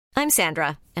I'm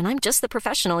Sandra, and I'm just the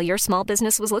professional your small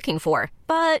business was looking for.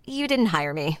 But you didn't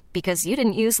hire me because you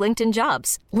didn't use LinkedIn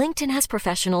Jobs. LinkedIn has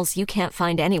professionals you can't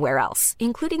find anywhere else,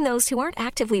 including those who aren't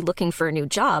actively looking for a new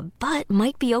job, but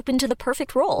might be open to the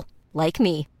perfect role, like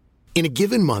me. In a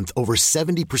given month, over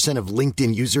 70% of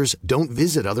LinkedIn users don't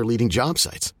visit other leading job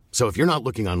sites. So if you're not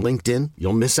looking on LinkedIn,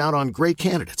 you'll miss out on great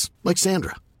candidates like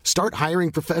Sandra. Start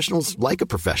hiring professionals like a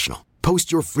professional.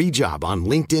 Post your free job on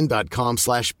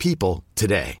linkedin.com/people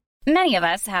today. Many of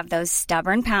us have those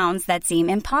stubborn pounds that seem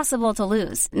impossible to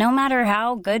lose, no matter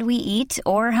how good we eat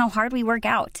or how hard we work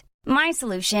out. My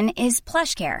solution is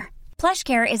PlushCare.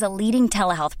 PlushCare is a leading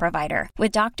telehealth provider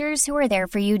with doctors who are there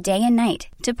for you day and night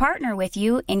to partner with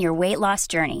you in your weight loss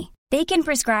journey. They can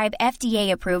prescribe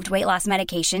FDA-approved weight loss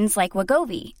medications like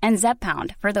Wegovy and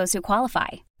Zepbound for those who qualify.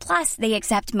 Plus, they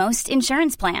accept most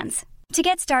insurance plans. To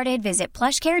get started, visit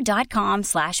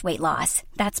plushcare.com/weightloss.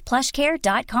 That's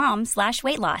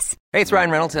plushcare.com/weightloss. Hey, it's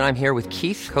Ryan Reynolds, and I'm here with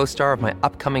Keith, co-star of my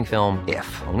upcoming film, If,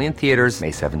 only in theaters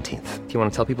May 17th. Do you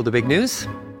want to tell people the big news?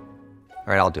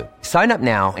 All right, I'll do it. Sign up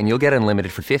now and you'll get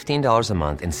unlimited for $15 a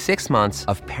month and 6 months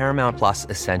of Paramount Plus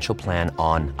Essential Plan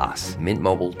on us.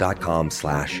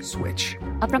 MintMobile.com/switch.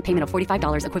 Upfront payment of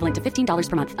 $45 equivalent to $15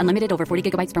 per month. Unlimited over 40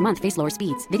 gigabytes per month. Face lower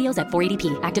speeds. Videos at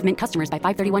 480p. Active Mint customers by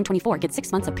 531.24 get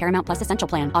 6 months of Paramount Plus Essential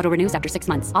Plan. Auto renews after 6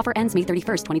 months. Offer ends May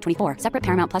 31st, 2024. Separate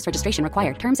Paramount Plus registration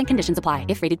required. Terms and conditions apply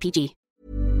if rated PG.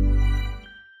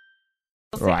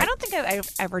 Right. I don't think I've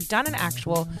ever done an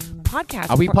actual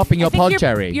podcast. Are we popping your pod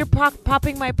cherry? You're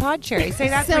popping my pod cherry. Say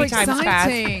that so 3 times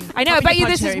exciting. fast. I know. I bet you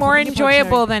this is more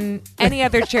enjoyable than any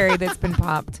other cherry that's been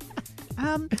popped.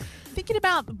 Thinking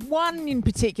about one in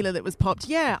particular that was popped.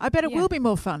 Yeah, I bet it will be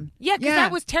more fun. Yeah, because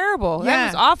that was terrible. Yeah. That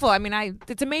was awful. I mean,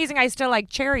 it's amazing I still like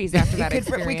cherries after that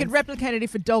experience. We could replicate it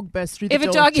if a dog burst through the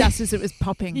door just as it was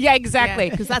popping. Yeah, exactly.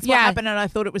 Because that's what happened, and I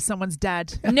thought it was someone's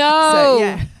dad.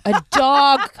 No, a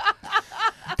dog.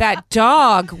 That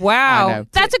dog. Wow.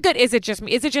 That's a good. Is it just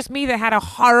me? Is it just me that had a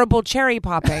horrible cherry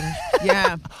popping?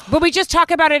 Yeah. But we just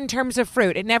talk about it in terms of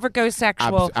fruit. It never goes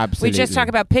sexual. Absolutely. We just talk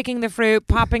about picking the fruit,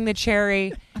 popping the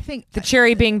cherry. I think the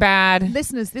cherry being bad.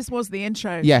 Listeners, this was the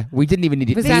intro. Yeah, we didn't even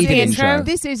need Was that the intro?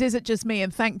 This is It Just Me?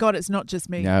 And thank God it's not just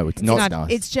me. No, it's not us.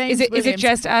 It's James Is it Williams.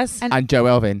 just us? And Joe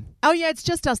Elvin. Oh, yeah, it's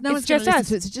just us. No one's going to listen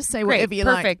to it, so just say whatever you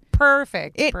like.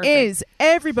 Perfect. It is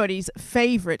everybody's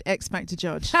favourite X Factor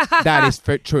judge. That is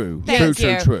true. True.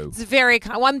 It's very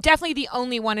well, I'm definitely the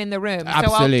only one in the room.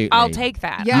 Absolutely. So I'll take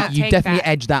that. Yeah. You definitely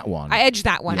edged that one. I edged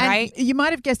that one, And right? you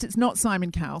might have guessed it's not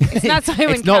Simon Cowell. It's not Simon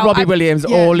Cowell. It's not Robbie Williams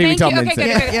or Louis Thank you. Tomlinson.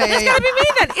 Okay, good. It's got to be me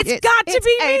then. It's got to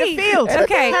be me. Ada Field.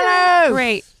 Okay. Hello.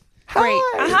 Great.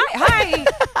 Hi.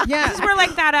 Yeah. This is where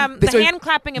like that This the was- hand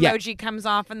clapping yeah. emoji comes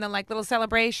off and the like little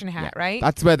celebration hat, right?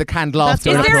 That's where the canned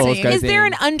laughter and what I'm applause saying. goes Is there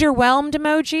in. an underwhelmed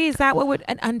emoji? Is that what would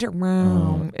an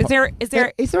underwhelmed? Is there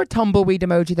Is there a tumbleweed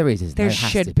emoji? There is, isn't there? There It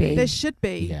has should to be. There should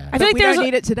be. Yeah. I feel like we there's don't a-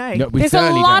 need it today. No, we There's a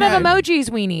certainly lot don't. of emojis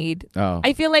we need. Oh.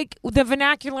 I feel like the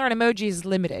vernacular on emojis is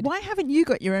limited. Why haven't you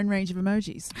got your own range of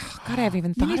emojis? God, I haven't even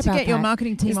You thought need about to get your that.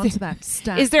 marketing team Is onto there- that.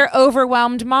 Stat. Is there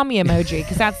overwhelmed mommy emoji?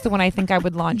 Because that's the one I think I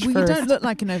would launch Well, first. you don't look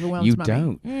like an overwhelmed You mummy.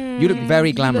 don't. You look very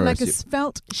You look glamorous. like a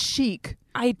svelte chic.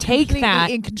 I take completely that.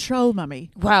 in control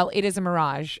mummy. Well, it is a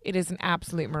mirage. It is an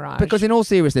absolute mirage. Because in all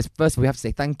seriousness, first of all, we have to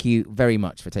say thank you very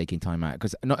much for taking time out.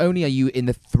 Because not only are you in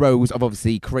the throes of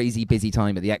obviously crazy busy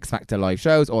time at the X Factor live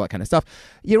shows, all that kind of stuff,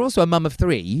 you're also a mum of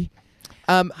 3.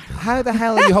 How the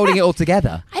hell are you holding it all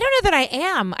together? I don't know that I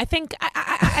am. I think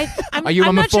I'm. Are you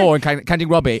I'm mum of not 4 sure. and counting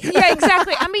Robbie? Yeah,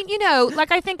 exactly. I mean,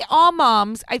 like I think all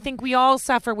moms, I think we all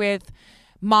suffer with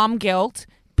mom guilt,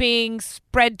 being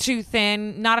spread too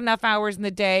thin, not enough hours in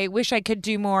the day, wish I could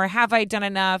do more, have I done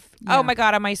enough? Yeah. Oh my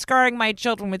God, am I scarring my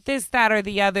children with this, that, or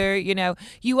the other?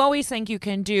 You always think you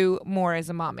can do more as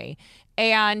a mommy.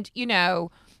 And,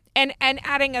 and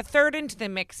adding a third into the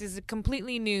mix is a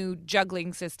completely new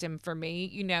juggling system for me,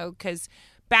 because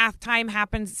bath time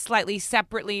happens slightly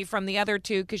separately from the other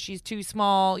two because she's too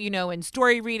small, and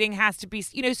story reading has to be,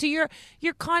 so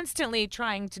you're constantly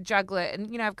trying to juggle it.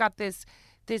 And, I've got this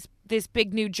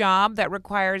big new job that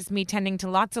requires me tending to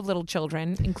lots of little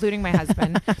children, including my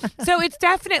husband. So it's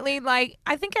definitely like,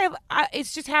 I think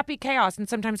it's just happy chaos. And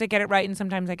sometimes I get it right and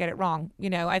sometimes I get it wrong.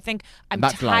 I think I'm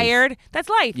That's tired. life. That's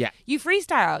life. Yeah. You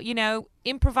freestyle,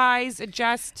 improvise,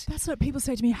 adjust. That's what people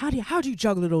say to me. How do you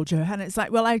juggle it all, Joe? And it's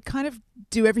like, well, I kind of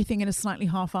do everything in a slightly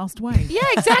half-assed way. Yeah,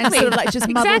 exactly. And sort of like just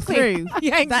muddle Exactly. through.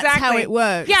 Yeah, exactly. That's how it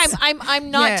works. Yeah,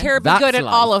 I'm not Yeah. terribly That's good at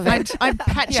life. all of it. I'm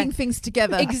patching things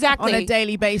together Exactly. on a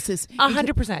daily basis.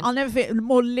 100%. I'll never forget,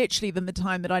 more literally than the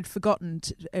time that I'd forgotten,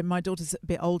 and my daughter's a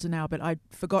bit older now, but I'd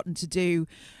forgotten to do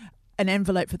an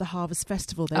envelope for the Harvest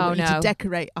Festival. They Oh, want you no. to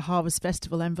decorate a Harvest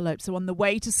Festival envelope. So on the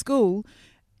way to school,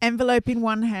 envelope in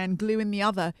one hand, glue in the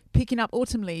other, picking up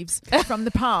autumn leaves from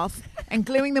the path and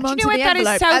gluing them Do you onto know the what? That is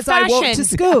envelope so as I walk to fashion.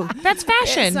 school. That's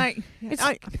fashion. It's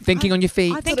like, It's Thinking on your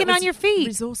feet. I thought Thinking it was on your feet.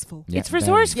 Resourceful. Yeah, It's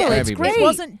resourceful. very, It's very great. It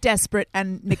wasn't desperate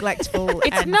and neglectful.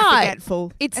 It's and not.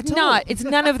 forgetful. It's at all. not. It's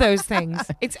none of those things.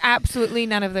 It's absolutely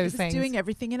none of those It's things. doing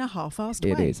everything in a half-assed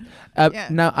It way. is. Yeah.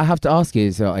 Now I have to ask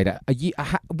you, so Ida,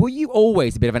 were you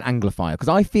always a bit of an Anglophile? Because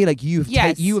I feel like you've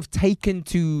Yes. you've taken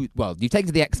to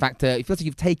the X Factor. It feels like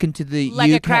you've taken to the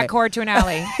like UK. a crack whore to an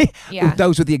alley. Yeah.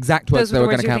 Those were the exact words Those that were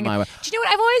were the going to words come you were my way. thinking. Do you know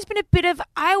what? I've always been a bit of.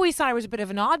 I always thought I was a bit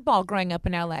of an oddball growing up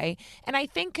in LA, and I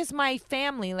think because my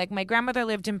family, like my grandmother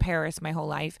lived in Paris my whole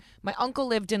life, my uncle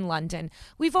lived in London.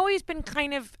 We've always been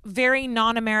kind of very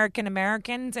non-American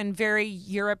Americans and very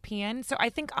European. So I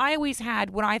think I always had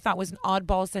what I thought was an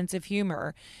oddball sense of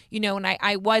humor, and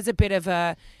I was a bit of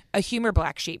a humor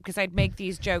black sheep because I'd make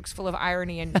these jokes full of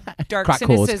irony and dark Crack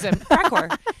whores. cynicism. Crack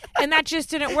whore. And that just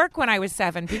didn't work when I was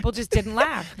 7. People just didn't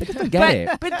laugh. Get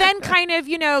it. But then kind of,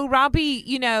 Robbie,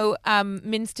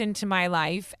 minced into my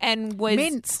life and was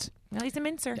Minced. Well, he's a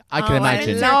mincer. I can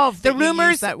imagine. I love The that you use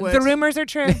rumors, that word. the rumors are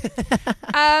true.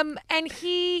 And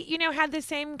he, had the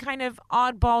same kind of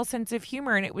oddball sense of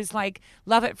humor, and it was like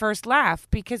love at first laugh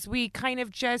because we kind of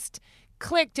just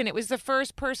clicked, and it was the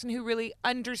first person who really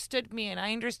understood me, and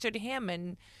I understood him,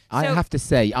 and I have to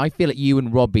say, I feel like you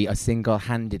and Robbie are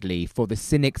single-handedly for the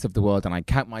cynics of the world, and I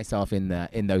count myself in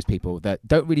those people that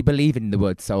don't really believe in the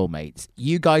word soulmates.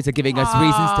 You guys are giving us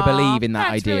reasons to believe in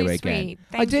that that's idea really again. sweet.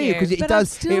 I Thank do you. because it But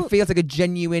does. I'm It feels like a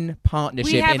genuine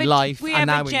partnership in life We and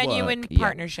now have a in genuine work. Yeah.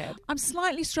 partnership. I'm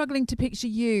slightly struggling to picture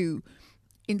you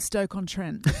in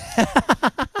Stoke-on-Trent.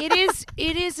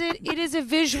 It is a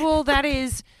visual that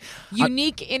is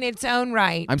unique in its own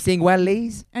right. I'm seeing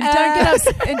Wellies.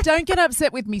 And don't get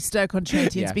upset with me,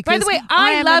 Stoke-on-Trentians, Yeah. because By the way, I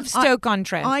I am love an-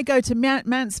 Stoke-on-Trent. I go to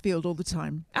Mansfield all the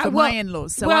time for well- my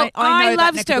in-laws, so well, I know that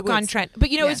love neck of the woods. Stoke-on-Trent, but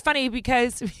Yeah. it's funny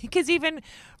because even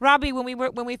Robbie, when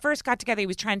we first got together, he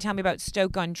was trying to tell me about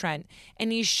Stoke-on-Trent,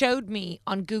 and he showed me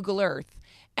on Google Earth,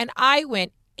 and I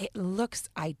went, "It looks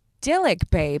idyllic,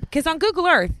 babe," because on Google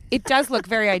Earth it does look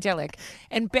very idyllic,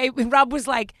 and Rob was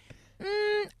like,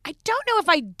 "I don't know if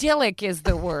idyllic is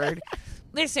the word."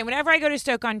 Listen, whenever I go to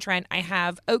Stoke-on-Trent, I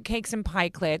have oatcakes and pie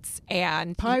clits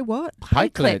and Pie what? Pie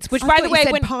clits. which, I by thought the you way,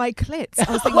 said when pie clits.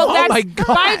 I was thinking, well, Oh that's, my God.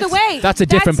 by the way, That's a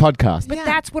different podcast. But Yeah.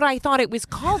 that's what I thought it was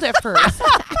called at first.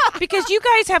 Because you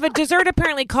guys have a dessert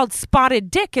apparently called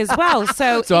spotted dick as well.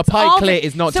 So So a it's pie all clit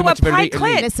is not so too much of a pie elite.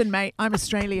 clit, Listen, mate, I'm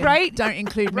Australian. Right? Don't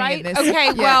include me in right? this. Okay,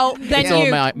 Yeah. well, then It's all you,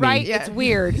 about me. right? Yeah. It's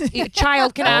weird. A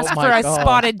child can ask my for a God.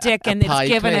 spotted dick and it's Pie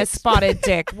given a clit. spotted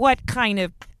dick. What kind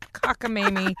of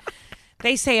cockamamie?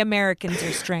 They say Americans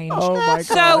are strange. Oh my God.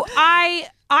 So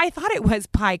I thought it was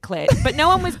pie clit, but no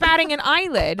one was batting an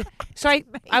eyelid. So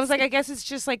I was like, I guess it's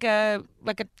just like a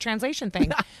translation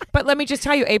thing. But let me just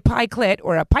tell you, a pie clit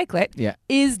or a pie clit Yeah.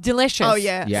 is delicious. Oh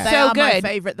yeah, Yeah. They So are my good.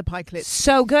 favourite. The pie clits.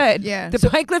 So good. Yeah. The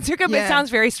pie clits are good, but it Yeah. sounds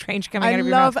very strange coming I out of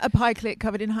your love mouth. a pie clit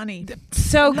covered in honey.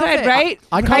 So love good, it. right?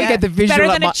 I can't Right? get the visual. Better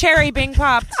at than my- a cherry being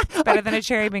popped. It's better than a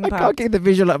cherry being I can't popped. get the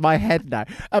visual at my head now.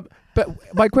 But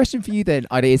my question for you then,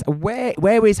 Ida, is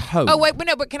where is home? Oh wait, but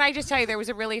no. But can I just tell you, there was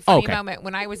a really funny Okay. moment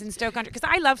when I was in Stoke-on-Trent because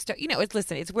I love Stoke.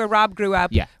 It's where Rob grew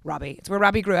up. Yeah. Robbie. It's where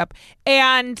Robbie grew up,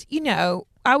 and I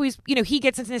always, he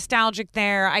gets nostalgic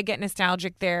there. I get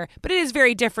nostalgic there, but it is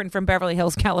very different from Beverly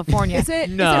Hills, California. Is it?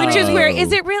 No. Which is where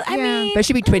is it real? I Yeah. mean, There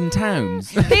should be twin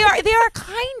towns. they are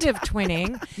kind of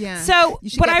twinning. Yeah. So, You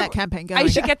should but get I, that campaign I going.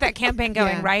 should get that campaign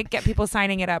going, Yeah. right? Get people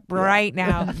signing it up right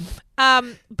now.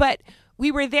 But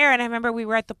we were there, and I remember we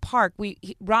were at the park.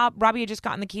 Robbie had just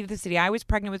gotten the key to the city. I was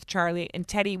pregnant with Charlie, and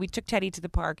Teddy. We took Teddy to the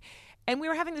park. And we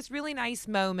were having this really nice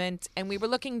moment, and we were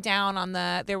looking down on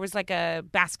there was like a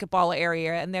basketball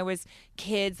area, and there was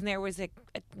kids, and there was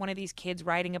one of these kids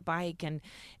riding a bike, and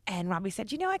Robbie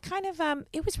said, I kind of,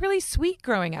 it was really sweet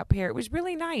growing up here. It was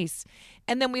really nice.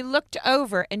 And then we looked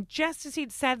over, and just as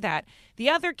he'd said that, the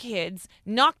other kids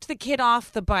knocked the kid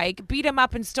off the bike, beat him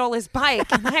up, and stole his bike.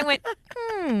 And I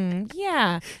went,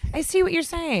 yeah, I see what you're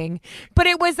saying. But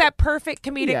it was that perfect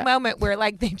comedic moment where,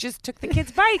 they just took the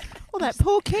kid's bike. Oh, that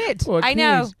poor kid. Poor I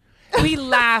know. kid. We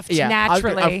laughed Yeah,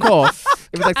 naturally. Of course.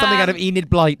 It was like something out of Enid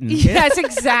Blyton. Yes,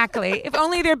 exactly. If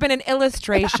only there'd been an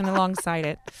illustration alongside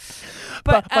it.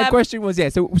 But my question was,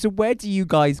 so where do you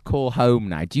guys call home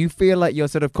now? Do you feel like you're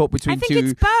sort of caught between I think two?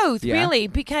 it's both, Yeah. really,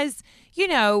 because,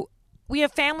 we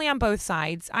have family on both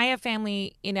sides. I have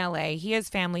family in LA. He has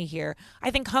family here. I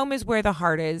think home is where the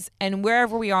heart is, and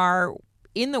wherever we are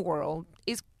in the world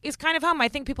is is kind of home. I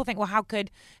think people think, well, how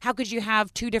could you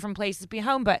have two different places be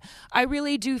home? But I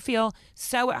really do feel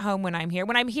so at home when I'm here.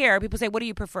 When I'm here, people say, what do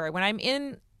you prefer? When I'm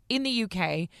in the UK,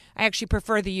 I actually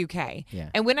prefer the UK. Yeah.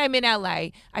 And when I'm in LA,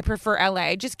 I prefer LA.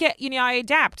 I just get, I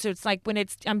adapt. So it's like when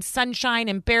I'm sunshine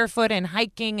and barefoot and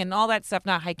hiking and all that stuff.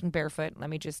 Not hiking barefoot, let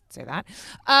me just say that.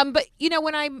 But,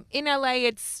 when I'm in LA,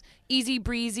 it's easy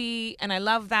breezy, and I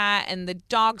love that. And the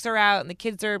dogs are out, and the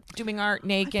kids are doing art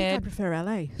naked. I think I prefer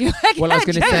LA. Well, I was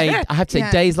going to say, I have to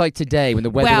say, days like today, when the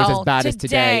weather was as bad as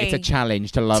today, it's a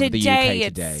challenge to love the UK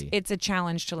today. It's a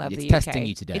challenge to love the UK. It's testing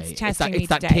you today. It's testing me It's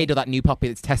that today. kid or that new puppy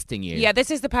that's testing you. Yeah,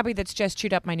 this is the puppy that's just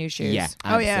chewed up my new shoes. Yeah,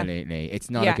 absolutely. It's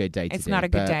not a good day today. It's not a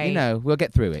good day. We'll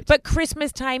get through it. But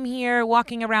Christmas time here,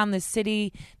 walking around the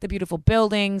city, the beautiful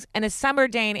buildings, and a summer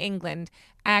day in England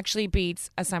actually beats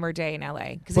a summer day in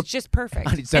LA because it's just perfect.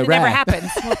 And it's so it rare. never happens.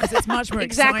 Well, because it's much more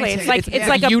Exactly. exciting. It's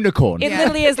like a unicorn. It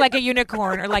literally is like a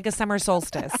unicorn or like a summer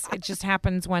solstice. It just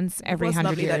happens once every 100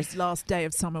 lovely years. That last day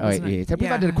of summer, wasn't it? We've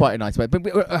had quite a nice weather.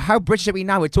 But how British are we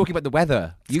now? We're talking about the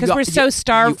weather. Because we're so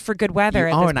starved for good weather.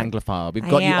 You at are this an point. Anglophile. We've I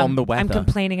got you am. on the weather. I'm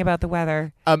complaining about the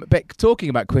weather. But talking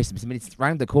about Christmas, I mean, it's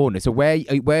around the corner. So where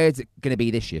is it going to be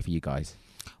this year for you guys?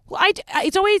 Well,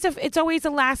 it's always a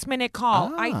last minute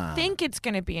call. I think it's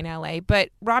going to be in LA, but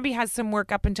Robbie has some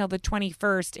work up until the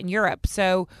 21st in Europe,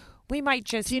 so we might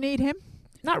just. Do you need him?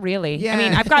 Not really. Yeah. I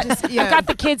mean, I've got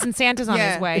the kids and Santa's on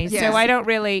his way, so I don't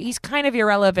really. He's kind of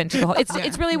irrelevant to the whole.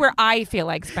 It's really where I feel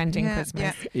like spending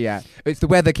Christmas. Yeah, it's the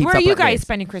weather keeps. Where are up you like guys this.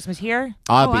 spending Christmas here?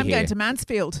 I'm going to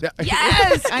Mansfield.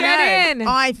 Yes, I get know. in.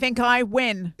 I think I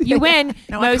win. You win.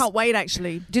 No, I can't wait.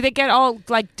 Actually, do they get all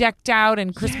like decked out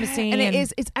and Christmassy? And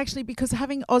it's actually because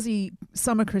having Aussie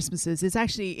summer Christmases is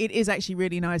actually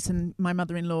really nice. And my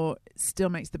mother-in-law still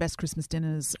makes the best Christmas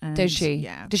dinners. And Does she?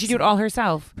 Yeah. Does she do it all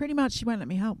herself? Pretty much. She won't let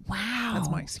me help. Wow. That's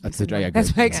my excuse. That's the day.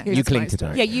 That's my excuse. You cling That's to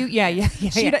my that.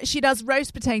 Yeah. She does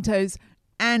roast potatoes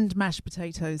and mashed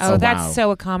potatoes. Oh, that's wow.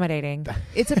 so accommodating.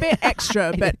 It's a bit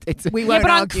extra, but we Yeah, won't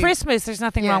but on argue. Christmas, there's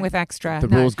nothing wrong with extra. The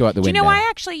rules go out the Do you window. know, I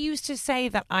actually used to say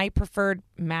that I preferred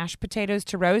mashed potatoes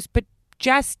to roast, but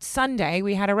just Sunday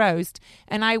we had a roast,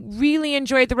 and I really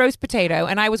enjoyed the roast potato.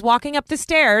 And I was walking up the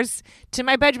stairs to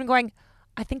my bedroom going,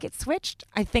 I think it's switched.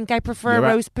 I think I prefer a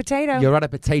roast potato. You're at a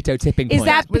potato tipping point. Is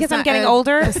that Was because I'm that getting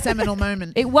older? A seminal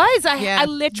moment. It was. Yeah. I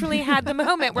literally had the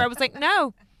moment where I was like,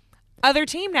 no, other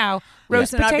team now,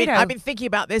 roast Listen, potato. I've been thinking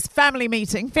about this family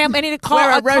meeting. I need to call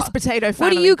We're a a roast potato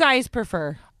family. What do you guys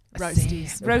prefer?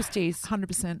 Roasties. Roasties.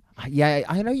 100%. Yeah,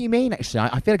 I know what you mean. Actually,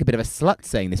 I feel like a bit of a slut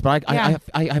saying this, but I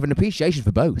have an appreciation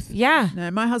for both. Yeah.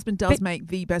 No, my husband does make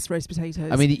the best roast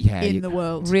potatoes I mean, in the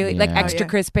world. Really? Like Yeah. extra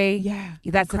crispy? Yeah.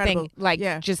 That's Incredible. the thing. Like,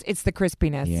 Yeah. just, it's the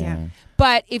crispiness. Yeah.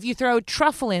 But if you throw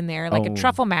truffle in there, like a Oh.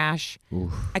 truffle mash,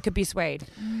 Oof. I could be swayed.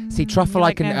 See, truffle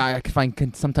like I find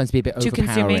can sometimes be a bit Too overpowering.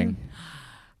 consuming?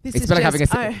 This It's is like just,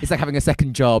 it's like having a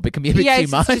second job. It can be a bit Yeah, too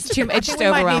it's much. just too. I It's think just we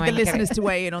might overwhelming. need the listeners to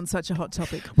weigh in on such a hot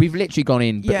topic. We've literally gone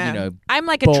in, but Yeah. I'm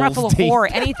like a balls truffle deep. whore.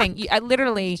 Anything. I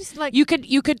literally. Just like- you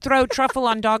could throw truffle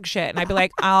on dog shit, and I'd be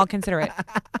like, I'll consider it.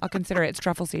 I'll consider it. It's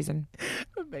truffle season.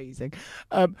 amazing.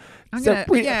 I'm So gonna,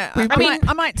 we- yeah, we-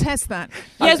 I might test that.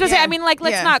 Yeah, I was gonna say. Yeah. I mean, like,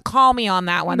 let's Yeah. not call me on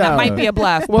that one. That No. might be a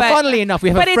bluff. Well, but, funnily enough, we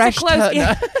have but a it's fresh a close.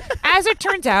 turn. As it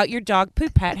turns out, your dog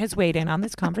Poop Pet has weighed in on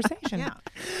this conversation.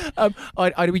 Yeah.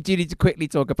 We do need to quickly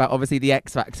talk about obviously the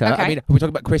X Factor. Okay. I mean, we're talking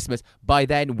about Christmas. By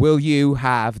then, will you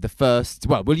have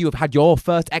had your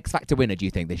first X Factor winner, do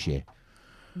you think, this year?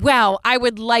 Well, I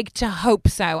would like to hope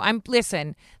so.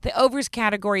 Listen. The overs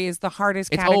category is the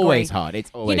hardest It's category. always hard.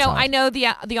 It's always hard. I know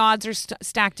the odds are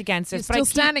stacked against us, He's but still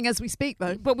standing as we speak,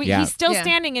 though. But Yeah. he's still Yeah.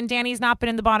 standing, and Danny's not been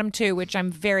in the bottom two, which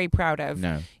I'm very proud of.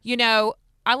 No.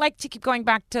 I like to keep going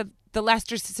back to the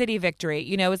Leicester City victory.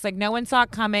 It's like no one saw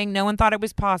it coming, no one thought it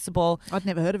was possible. I'd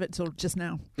never heard of it till just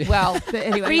now. Well, But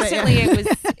anyway, recently it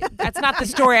was. That's not the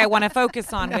story I want to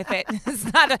focus on with it.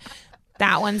 It's not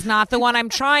that one's not the one I'm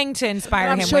trying to inspire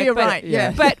I'm him sure with. you're but, right.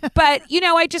 Yeah. But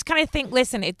I just kind of think,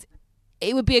 listen,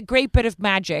 it would be a great bit of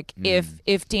magic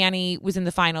if Danny was in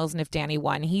the finals and if Danny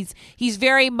won. He's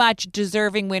very much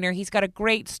deserving winner. He's got a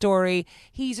great story.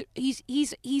 He's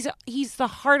the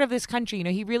heart of this country.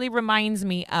 He really reminds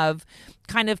me of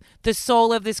kind of the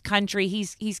soul of this country.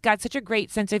 He's got such a great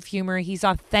sense of humor. He's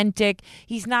authentic.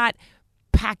 He's not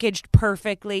packaged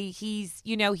perfectly. He's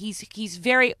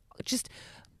very just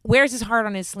wears his heart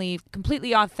on his sleeve,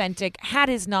 completely authentic, had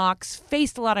his knocks,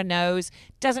 faced a lot of no's,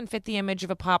 doesn't fit the image of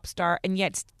a pop star, and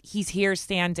yet he's here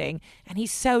standing, and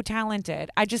he's so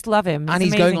talented. I just love him. And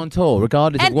he's amazing. going on tour,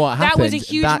 regardless And of what happens. that was a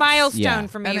huge milestone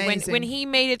for me. Amazing. When he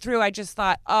made it through, I just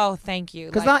thought, oh, thank you.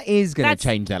 Because Like, that is going to that's-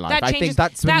 change their life. that I changes- think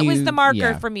that's when that was you- the marker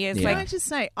yeah. for me. It's Yeah. Can I like, just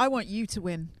say, I want you to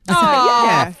win. oh,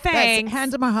 That's thanks.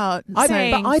 hand on my heart. But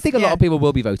Saying, I think a lot yeah. of people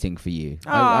will be voting for you.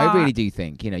 I Aw. really do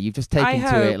think. You've just I taken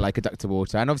to it hope. like a duck to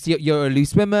water. And obviously, you're a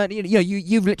loose swimmer.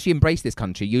 You've literally embraced this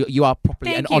country. You are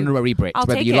properly Thank an you. honorary Brit, I'll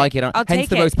whether take you it. like it or I'll not. Hence take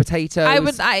the it. roast potatoes.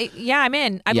 I'm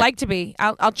in. I'd Yeah. like to be.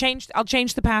 I'll change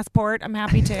the passport. I'm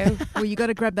happy to. Well, you got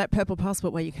to grab that purple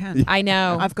passport where you can. I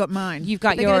know. I've got mine. You've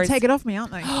got They're going yours. to take it off me,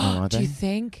 aren't they? Oh, are Do you they?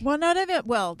 think? Well, no,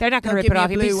 well, They're not going they'll to rip give it me a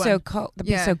off. It'd be blue so one. cold. It'd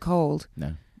be Yeah. so cold.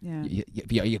 No. Yeah.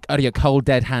 Out of your cold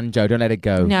dead hand, Joe. Don't let it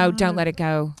go. No, don't let it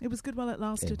go. It was good while it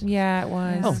lasted. Yeah, it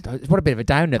was. Oh, what a bit of a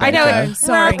downer. I there, know. Joe.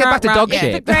 Sorry. Get back to dog Yeah,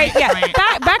 shit. Great. Yeah.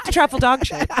 Back to truffle dog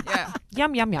shit. Yeah.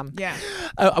 Yum yum yum. Yeah.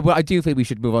 Well, I do think we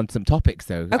should move on to some topics,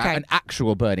 though. Okay. An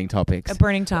actual burning topics. A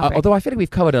burning topic. Although I feel like we've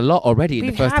covered a lot already in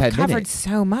we the first have 10 covered minutes.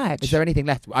 so much. Is there anything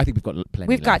left? I think we've got plenty.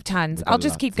 We've got left. tons. We've got I'll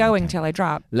just lots. keep going Okay. till I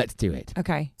drop. Let's do it.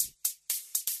 Okay.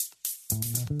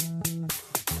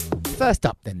 First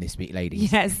up, then, this week,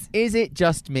 ladies. Yes. Is it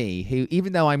just me who,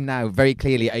 even though I'm now very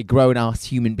clearly a grown-ass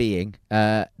human being,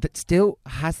 that still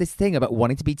has this thing about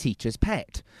wanting to be teacher's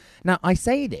pet? Now, I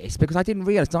say this because I didn't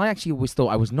realise. I actually always thought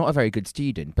I was not a very good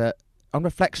student, but on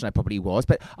reflection, I probably was.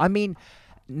 But I mean,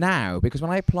 now, because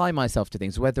when I apply myself to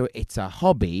things, whether it's a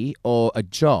hobby or a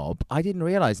job, I didn't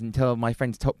realise until my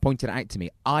friends pointed it out to me.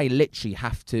 I literally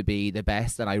have to be the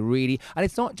best, and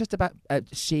it's not just about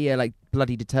sheer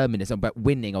bloody determinism, about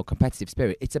winning or competitive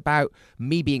spirit. It's about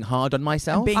me being hard on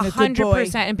myself. And being a good boy.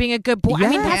 100% and being a good boy. I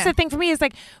mean, that's Yeah. the thing for me is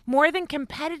like more than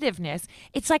competitiveness.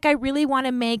 It's like I really want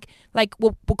to make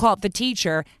we'll call it the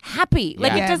teacher happy.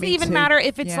 Like Yeah. it doesn't Me even too. matter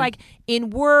if it's Yeah. like in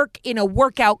work, in a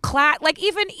workout class. Like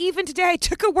even today I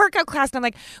took a workout class and I'm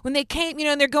like when they came,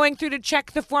 and they're going through to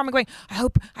check the form. I'm going,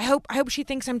 I hope she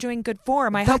thinks I'm doing good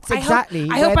form. I That's hope exactly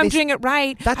I hope where I'm this- doing it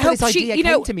right. That's I how hope this she, idea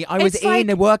came to me. I was it's in like,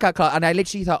 a workout class and I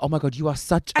literally thought, oh my God, you are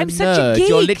such I'm a such a nerd. geek.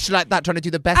 You're literally like that, trying to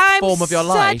do the best I'm form of your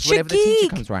life such whenever a the teacher geek.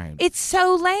 comes round. It's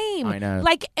so lame. I know.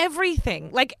 Like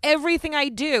everything I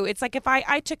do. It's like if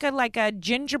I took a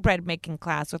gingerbread making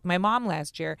class with my mom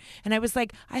last year, and I was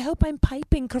like, I hope I'm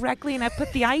piping correctly, and I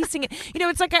put the icing.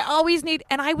 It's like I always need,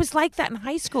 and I was like that in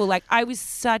high school. Like I was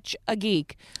such a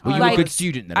geek. Were you like, a good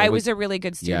student then? I or was a really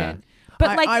good Yeah. student.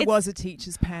 But like I it's- was a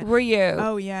teacher's pet. Were you?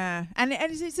 Oh yeah, and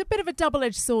it's a bit of a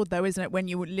double-edged sword, though, isn't it? When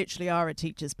you literally are a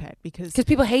teacher's pet, because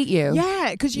people hate you. yeah,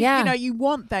 because you Yeah. you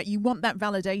want that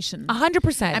validation,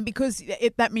 100%. and because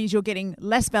that means you're getting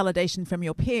less validation from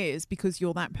your peers because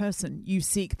you're that person. You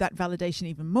seek that validation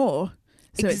even more.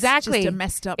 So exactly. it's just a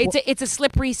messed up. It's a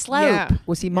slippery slope. Yeah.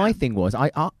 Well, see, my thing was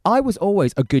I was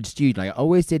always a good student. Like, I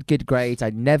always did good grades.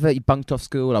 I never bunked off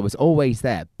school. I was always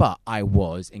there. But I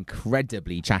was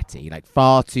incredibly chatty, like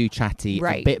far too chatty, a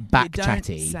Right. bit back don't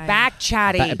chatty. say. Back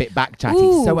chatty. A bit back chatty.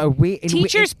 Ooh. So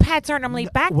Teachers' pets aren't normally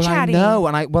back well, chatty. I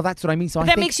know, well, that's what I mean. So But I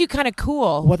that think, makes you kind of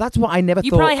cool. well, that's what I never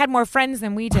You thought. probably had more friends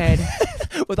than we did.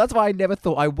 Well, that's why I never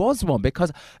thought I was one,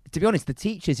 because, to be honest, the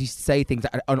teachers used to say things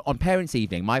that, on parents'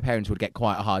 evening. My parents would get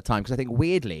quite a hard time because I think,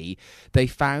 weirdly, they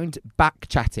found back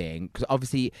chatting, because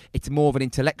obviously it's more of an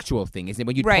intellectual thing, isn't it?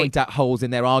 When you Right. point out holes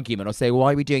in their argument or say,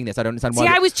 why are we doing this? I don't understand See,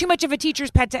 why. I was too much of a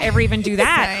teacher's pet to ever even do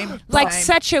that. Same, Like same.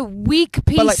 such a weak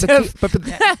piece but like the of.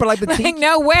 but like the like, teach-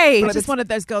 no way. Just one of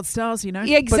those gold stars, Yeah, But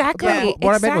exactly.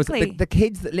 what I meant was exactly. the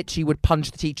kids that literally would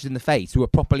punch the teachers in the face, who were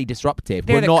properly disruptive,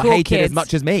 They're were the not cool hated as kids.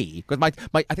 much as me. Because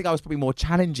I think I was probably more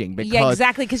challenging because. Yeah,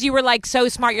 exactly. Because you were like so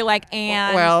smart. You're like,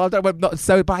 and Well, I don't, not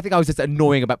so, but I think I was just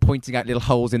annoying about pointing out little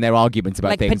holes in their arguments about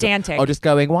Like things. pedantic. Or just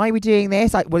going, why are we doing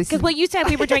this? Like, well, because what you said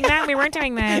we were doing that, and we weren't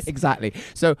doing this. Exactly.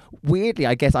 So weirdly,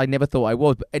 I guess I never thought I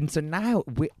was. And so now,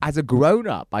 as a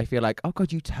grown-up, I feel like, oh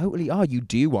God, you totally are. You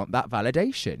do want that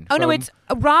validation. Oh no, from- it's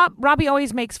Robbie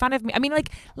always makes fun of me. I mean, like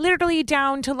literally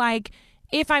down to like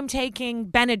if I'm taking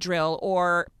Benadryl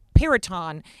or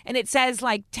Piriton, and it says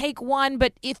like take one,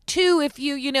 but if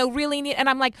you really need, and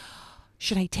I'm like,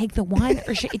 should I take the one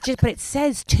or should it just? But it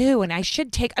says two, and I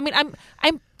should take. I mean,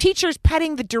 I'm teachers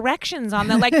petting the directions on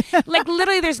them. Like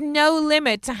literally, there's no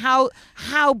limit to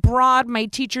how broad my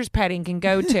teachers petting can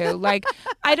go to. Like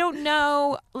I don't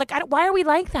know. Like why are we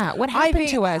like that? What happened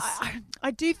to us?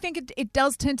 I do think it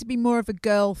does tend to be more of a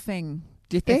girl thing.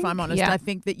 Do you think? If I'm honest, Yeah. I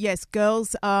think that yes,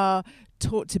 girls are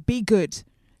taught to be good,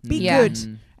 Yeah.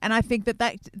 good, and I think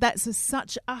that's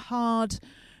such a hard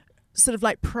sort of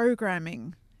like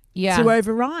programming to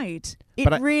override. It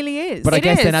really is. But I It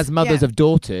guess is. then, as mothers Yeah. of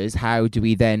daughters, how do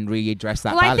we then readdress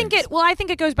that Well, balance? I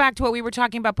think it goes back to what we were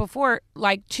talking about before,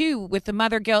 like too, with the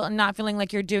mother guilt and not feeling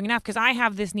like you're doing enough. Because I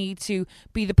have this need to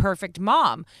be the perfect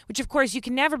mom, which of course you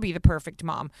can never be the perfect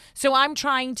mom. So I'm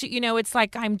trying to, it's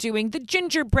like I'm doing the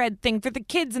gingerbread thing for the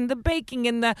kids and the baking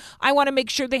and I want to make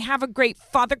sure they have a great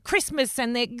Father Christmas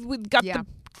and we've got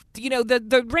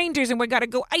the reindeers and we got to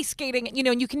go ice skating, and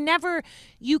you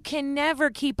can never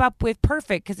keep up with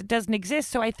perfect because it doesn't exist.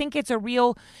 So I think it's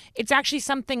actually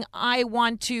something I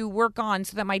want to work on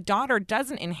so that my daughter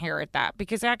doesn't inherit that,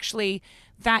 because actually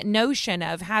that notion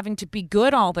of having to be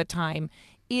good all the time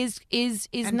is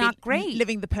And not great.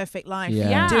 Living the perfect life.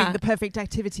 Yeah. Doing the perfect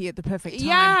activity at the perfect time.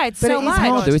 Yeah, it's But so it is much.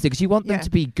 hard, though, isn't it? Because you want them Yeah. to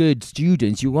be good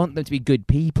students, you want them to be good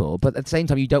people, but at the same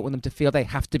time, you don't want them to feel they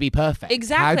have to be perfect.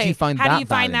 Exactly. How do you find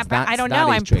that balance? I don't That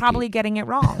know. is I'm tricky. probably getting it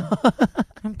wrong.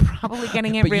 I'm probably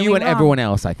getting it But really you and wrong. everyone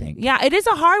else, I think. Yeah, it is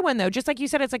a hard one though. Just like you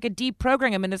said, it's like a deep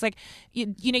program, and it's like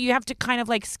you have to kind of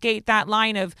like skate that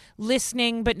line of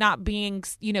listening but not being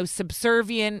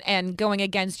subservient and going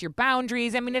against your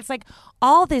boundaries. I mean, it's like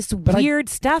all this weird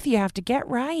stuff you have to get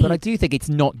right. But I do think it's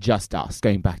not just us,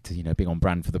 going back to, being on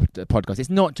brand for the podcast. It's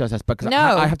not just us, because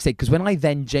No. I have to say, because when I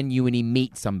then genuinely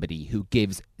meet somebody who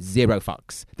gives zero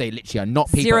fucks, they literally are not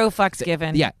people. Zero fucks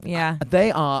given. Yeah. Yeah.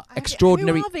 They are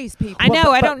extraordinary. Who are these people? I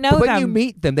know, I don't know but when them. you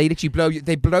meet them, they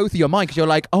literally blow through your mind, because you're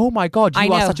like, oh my God, I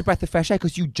you are know. such a breath of fresh air,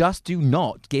 because you just do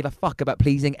not give a fuck about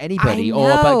pleasing anybody I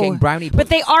or about know. getting brownie But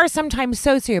they points. are sometimes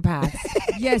sociopaths.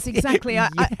 Yes, exactly. I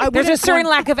There's a wouldn't certain want-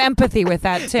 lack of empathy with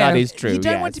that too. That is true. You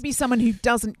don't yes. want to be someone who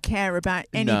doesn't care about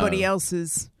anybody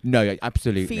else's No, yeah,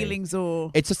 absolutely. feelings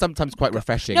or. It's just sometimes quite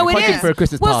refreshing. No, It's it quite good is. for a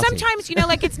Christmas well, party. sometimes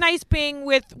like it's nice being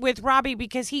with Robbie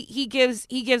because he gives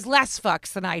less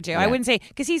fucks than I do. I Yeah. wouldn't say,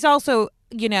 because he's also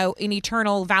an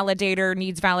eternal validator,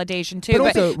 needs validation too. But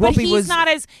also, but Robbie he's was- not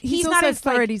as He's not also as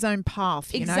followed like, his own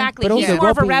path. exactly. But He's also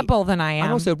more of a Robbie- rebel than I am.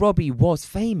 And also, Robbie was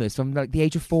famous from like the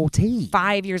age of 14.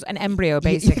 5 years, an embryo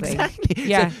basically. Exactly.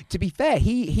 Yeah. So, to be fair,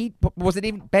 he wasn't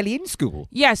even barely in school.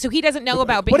 Yeah, so he doesn't know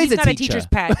about. But What he's is a not a teacher? teacher's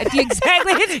pet.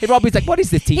 Exactly. If Robbie's like, what is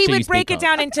this teacher? He you would break speak it of?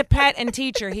 down into pet and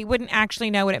teacher. He wouldn't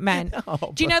actually know what it meant.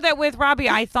 Do you know that with Robbie,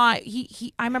 I thought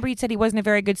I remember he said he wasn't a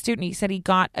very good student. He said he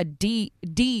got a D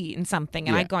in something,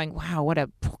 and Yeah. I going, wow, what a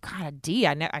D.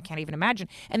 I can't even imagine.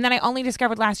 And then I only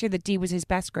discovered last year that D was his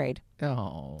best grade.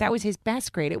 Oh. That was his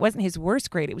best grade. It wasn't his worst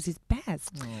grade. It was his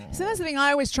best. So that's the thing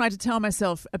I always try to tell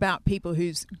myself about people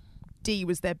whose D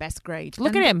was their best grade.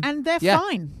 Look And- at him. And they're Yeah.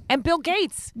 fine. And Bill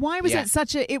Gates. Why was Yeah. it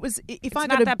such a? It was. If I not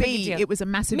got a that big a B, deal. it was a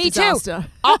massive Me disaster.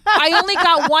 too. I only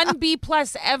got 1 B+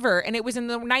 ever, and it was in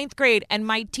the 9th grade. And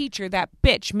my teacher, that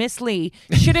bitch, Miss Lee,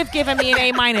 should have given me an A-.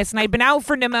 And I'd been out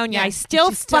for pneumonia. Yeah, I still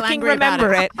she's still fucking angry about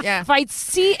remember it. it. Yeah.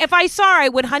 If I saw her, I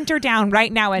would hunt her down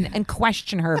right now and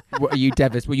question her. Were you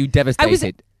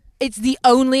devastated? It's the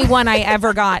only one I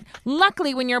ever got.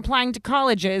 Luckily, when you're applying to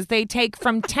colleges, they take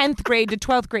from 10th grade to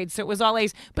 12th grade, so it was all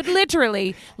A's. But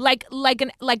literally, like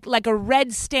a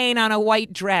red stain on a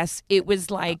white dress, it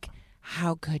was like,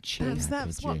 how could she?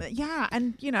 That's could what. Yeah,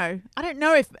 and I don't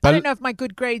know if my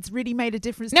good grades really made a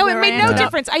difference. No, to it where made I no ended up.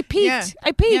 difference. I peaked. Yeah.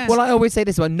 I peaked. Yeah. Well, I always say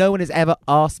this one. No one has ever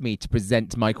asked me to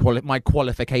present my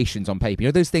qualifications on paper. You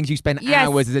know those things you spend Yes.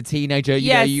 hours as a teenager. You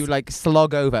know, Yes. you like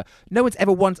slog over. No one's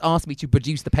ever once asked me to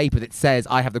produce the paper that says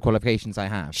I have the qualifications I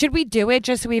have. Should we do it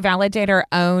just so we validate our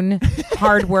own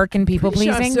hard work and people Pretty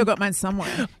sure I've pleasing? still got mine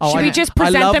somewhere. Oh, Should we just I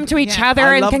present love- them to each yeah. other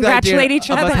I and love the congratulate idea each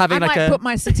of us other? having I like might a. put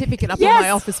my certificate up Yes, on my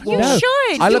office wall. you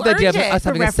should. I You love the idea of earned it us for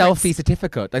having a reference. selfie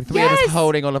certificate, like three of us Yes.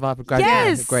 holding all of our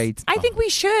Yes, grades. I think we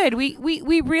should. We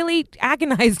really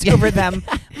agonized over them.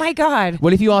 My God.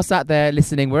 Well, if you are sat there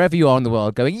listening, wherever you are in the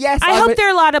world, going, yes, I I'm hope a- there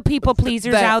are a lot of people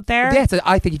pleasers out there. Yes,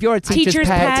 I think if you're a teacher's, Teacher's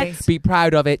pet, pet. be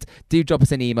proud of it. Do drop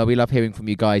us an email. We love hearing from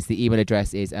you guys. The email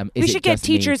address is We should get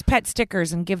teachers' pet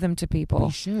stickers and give them to people.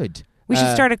 We should. We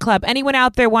should start a club. Anyone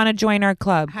out there want to join our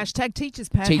club? Hashtag teachers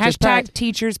pet. Teachers Hashtag pet.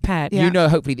 teachers pet. Yeah. You know,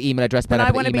 hopefully the email address. But by now, I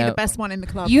but want to be email- the best one in the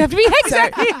club. You have to be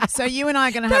exactly. So you and I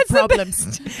are going to have That's the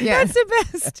problems. Yeah. That's the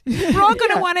best. We're all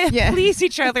going to want to Yeah. please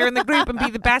each other in the group and be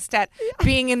the best at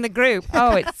being in the group.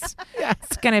 Oh, it's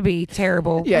going to be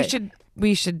terrible. Yeah.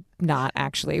 We should not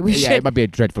actually. We Yeah, should. it might be a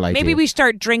dreadful idea. Maybe we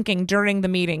start drinking during the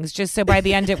meetings, just so by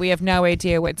the end of it we have no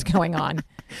idea what's going on.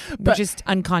 We're just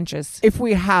unconscious. If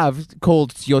we have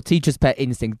called your teacher's pet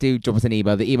instinct, do drop us an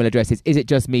email. The email address is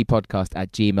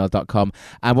itjustmepodcast@gmail.com.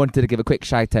 I wanted to give a quick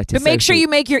shout out to But make sure Sophie. you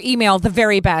make your email the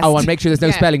very best. Oh, and make sure there's no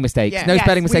Yeah. spelling mistakes. Yeah. No Yes,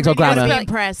 spelling we mistakes or really gotta grammar. be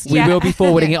impressed. We Yeah. will be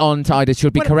forwarding it on to Ida.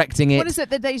 She'll be correcting it. What is it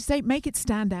that they say? Make it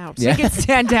stand out. Yeah. Make it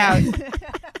stand out.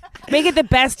 Make it the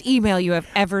best email you have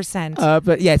ever sent.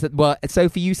 But yes, well,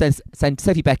 Sophie,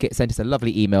 Sophie Beckett sent us a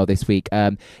lovely email this week.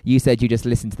 You said you just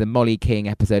listened to the Molly King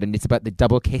episode, and it's about the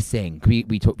double kissing. We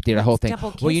did a whole thing.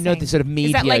 Well, you know the sort of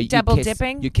media. Is that like double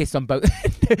dipping? You kiss on both.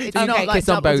 It's not like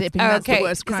double dipping. That's the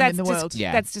worst crime in the world.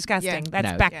 That's disgusting.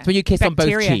 Yeah. That's when you kiss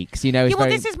bacteria. on both cheeks. You know. Yeah, well,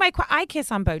 this is my. I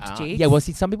kiss on both cheeks. Yeah, well,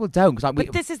 see, some people don't.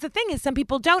 But this is the thing: is some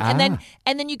people don't, and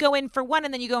then you go in for one,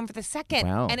 and then you go in for the second,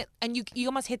 Wow. and you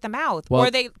almost hit the mouth, Well,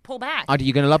 or they pull back.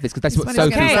 You're going to love this because that's what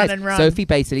Sophie says. Sophie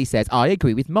basically says, I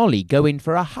agree with Molly. Go in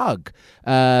for a hug.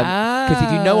 Because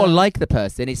if you know or like the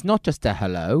person, it's not just a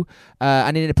hello.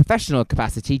 And in a professional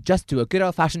capacity, just do a good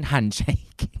old-fashioned handshake.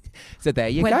 So there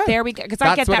you go. There we go. Because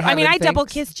I get that. I mean, I double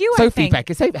kissed you. Sophie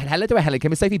Beckett. Hello to a Helen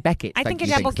Kim. Sophie Beckett. I think a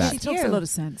double kiss. She talks a lot of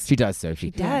sense. She does, Sophie.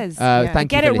 She does. Thank I you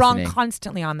get for it wrong listening.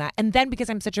 constantly on that, and then because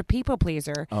I'm such a people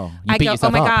pleaser, you I beat go,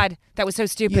 yourself "Oh my up. god, that was so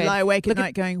stupid." You lie awake at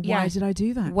night going, "Why did I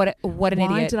do that? What an Why idiot!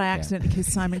 Why did I accidentally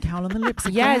kiss Simon Cowell on the lips?"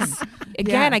 Yes,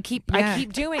 again, I keep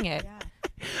doing it.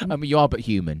 I mean, you are but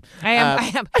human.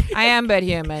 I am but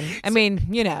human. I mean,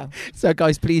 you know. So,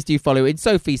 guys, please do follow in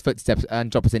Sophie's footsteps and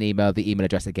drop us an email. The email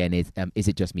address again is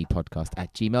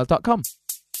isitjustmepodcast@gmail.com.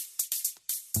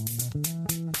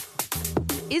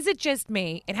 Is it just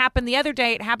me? It happened the other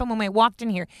day. It happened when I walked in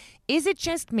here. Is it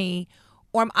just me?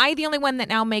 Or am I the only one that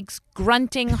now makes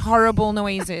grunting, horrible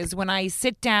noises when I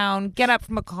sit down, get up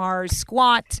from a car,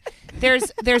 squat?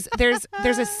 There's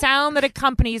a sound that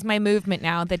accompanies my movement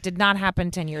now that did not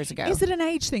happen 10 years ago. Is it an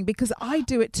age thing? Because I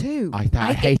do it too. I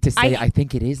hate to say it, I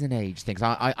think it is an age thing.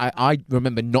 I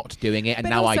remember not doing it, and But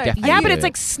now I also, definitely yeah, do but it's it.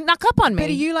 like snuck up on me. But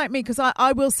are you like me? Because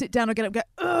I will sit down or get up and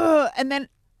go, ugh, and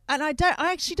I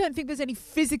actually don't think there's any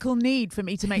physical need for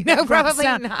me to make that No, grunt probably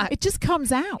sound. not. It just comes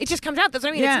out. It just comes out. That's what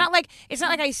I mean. Yeah. It's not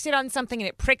like I sit on something and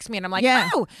it pricks me and I'm like, Yeah.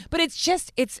 oh, but it's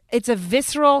just it's a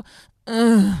visceral.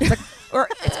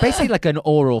 It's basically like an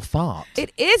oral fart.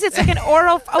 It is. It's like an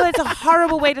oral. Oh, it's a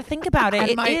horrible way to think about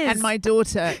it. And my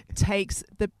daughter takes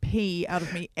the pee out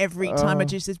of me every time.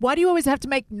 She says, "Why do you always have to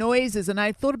make noises?" And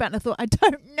I thought about it and I thought, I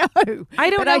don't know. I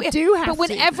don't know. I do have But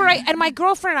whenever and my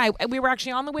girlfriend and I, we were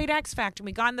actually on the way to X Factor.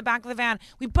 We got in the back of the van.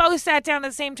 We both sat down at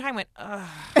the same time. Went, ugh.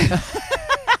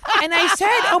 And I said,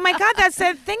 "Oh my God, that's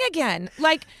that thing again."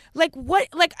 Like what?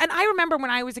 Like, and I remember when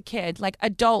I was a kid, like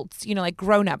adults, you know, like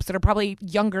grown-ups that are probably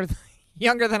younger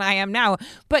than I am now,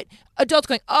 but adults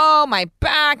going, "Oh, my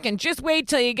back," and just wait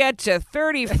till you get to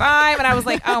 35. And I was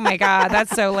like, "Oh my God,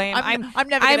 that's so lame. I'm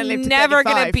never going to live to 35. I'm never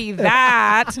going to be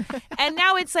that." And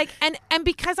now it's like, and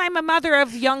because I'm a mother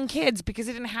of young kids, because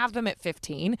I didn't have them at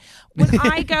 15, when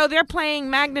I go, they're playing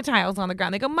Magnetiles on the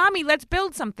ground. They go, "Mommy, let's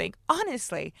build something."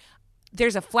 Honestly,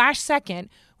 there's a flash second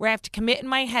where I have to commit in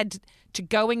my head to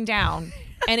going down,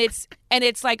 and it's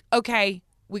like, okay,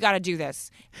 we got to do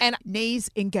this. And knees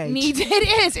engaged. It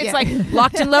is. It's like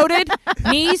locked and loaded.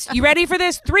 Knees, you ready for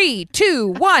this? 3,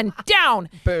 2, 1, down.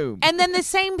 Boom. And then the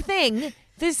same thing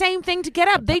to get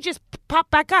up. They just pop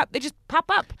back up. They just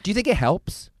pop up. Do you think it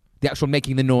helps? The actual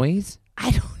making the noise?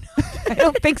 I don't know. I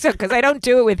don't think so, because I don't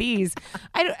do it with ease.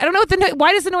 I don't know what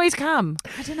why does the noise come?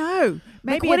 I don't know.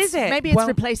 Maybe what is it? Maybe it's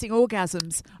replacing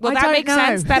orgasms. Well, I that don't makes know.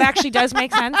 sense. That actually does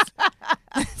make sense.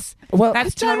 Well,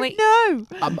 that's totally. No.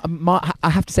 I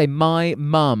have to say, my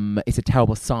mum is a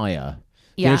terrible sigher.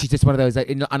 Yeah. You know, she's just one of those,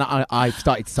 and I've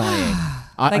started sighing.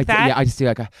 Like that? Yeah, I just do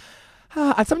like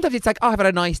and sometimes it's like, "Oh, I've had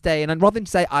a nice day," and rather than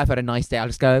say "I've had a nice day," I'll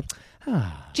just go,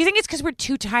 Do you think it's because we're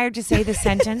too tired to say the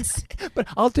sentence? But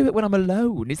I'll do it when I'm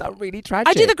alone. Is that really tragic?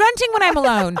 I do the grunting when I'm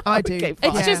alone. I do. Okay, It's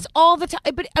fine. just all the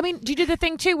time. But I mean, do you do the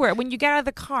thing too where when you get out of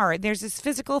the car, there's this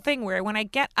physical thing where when I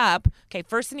get up, okay,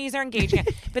 first the knees are engaging,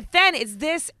 but then it's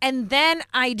this, and then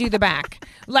I do the back.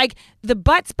 Like the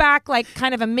butt's back, like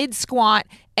kind of a mid squat,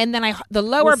 and then the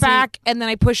lower Well, see, back, and then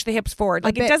I push the hips forward.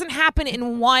 Like it bet- doesn't happen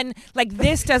in one, like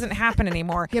this doesn't happen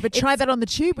anymore. Yeah, but try that on the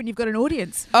tube when you've got an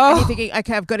audience. Oh. And you're thinking,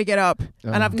 okay, I've got to get up.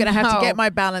 And I'm going to have to No. get my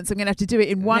balance. I'm going to have to do it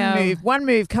in one No. move. One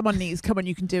move. Come on, knees. Come on,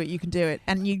 you can do it. You can do it.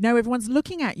 And you know everyone's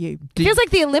looking at you. It feels like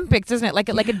the Olympics, doesn't it? Like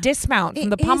a dismount from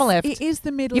the pommel lift. It is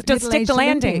the middle. You have to stick the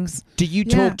landings. Do you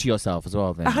Yeah. talk to yourself as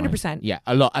well then? 100%. Yeah,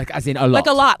 a lot. As in a lot. Like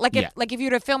a lot. Like Yeah. if you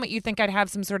were to film it, you'd think I'd have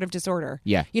some sort of disorder.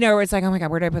 Yeah. You know, where it's like, oh my God,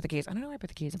 where did I put the keys? I don't know where I put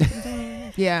the keys.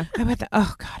 Yeah. How about that?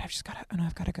 Oh God, I've just got to. Oh no,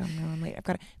 I've got to go. No, I'm late. I've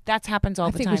got to. That happens all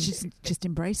I the think time. we should just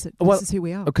embrace it. Well, This is who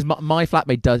we are. Because my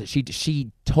flatmate does.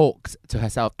 She talks to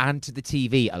herself and to the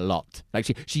TV a lot. Like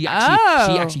she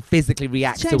actually physically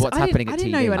reacts to James, what's happening I at didn't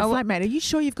TV. know you had a flatmate. Are you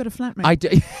sure you've got a flatmate? I do.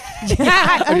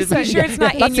 I'm so sure it's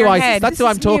not in your head. That's who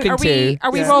I'm talking to.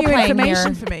 Are we This is role new playing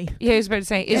information here? for me. Yeah, I was about to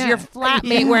say, is Yeah. your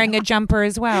flatmate wearing a jumper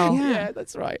as well? Yeah,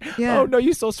 that's right. Yeah. Oh no,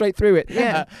 you saw straight through it.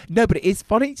 Yeah. No, but it is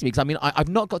funny to me because I mean I've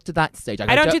not got to that stage.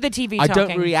 I don't do the TV I talking.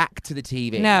 don't react to the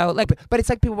TV. No, like but it's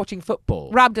like people watching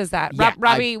football. Rob does that. Yeah,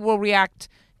 Robbie will react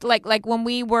like when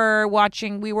we were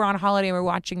on holiday and we were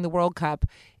watching the World Cup.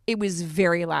 It was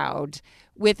very loud.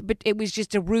 But it was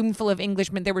just a room full of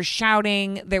Englishmen. There was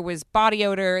shouting, there was body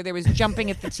odor, there was jumping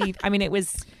at the teeth. I mean,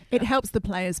 It helps the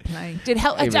players play. did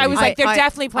help. It I really was is. like, they're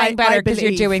definitely playing better because you're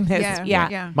believe. doing this. Yeah.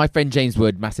 Yeah. My friend James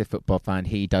Wood, massive football fan,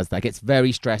 he does that. Gets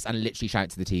very stressed and literally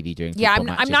shouts to the TV during Yeah,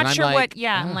 football I'm matches. not And sure like, what.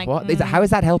 Yeah, I'm like, what? Is that, how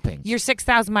is that helping? You're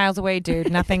 6,000 miles away,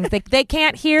 dude. Nothing. They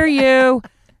can't hear you.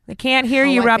 They can't hear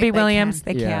you, I Robbie think they Williams.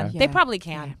 can. They Yeah. can. They probably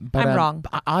can. But, I'm wrong.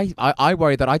 I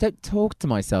worry that I don't talk to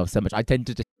myself so much. I tend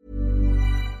to just.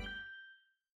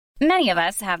 Many of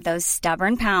us have those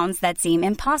stubborn pounds that seem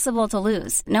impossible to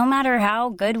lose, no matter how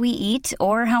good we eat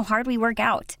or how hard we work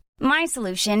out. My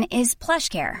solution is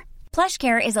PlushCare.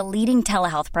 PlushCare is a leading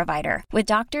telehealth provider with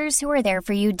doctors who are there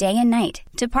for you day and night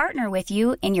to partner with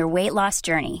you in your weight loss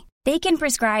journey. They can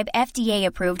prescribe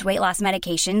FDA-approved weight loss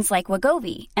medications like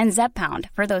Wegovy and Zepbound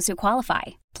for those who qualify.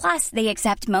 Plus, they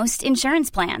accept most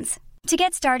insurance plans. To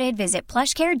get started, visit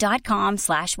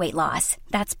plushcare.com/weightloss.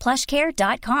 That's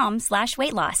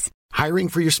plushcare.com/weightloss. Hiring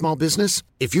for your small business?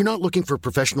 If you're not looking for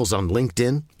professionals on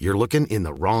LinkedIn, you're looking in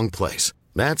the wrong place.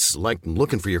 That's like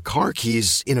looking for your car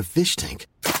keys in a fish tank.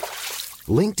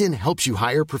 LinkedIn helps you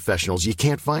hire professionals you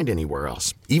can't find anywhere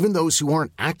else, even those who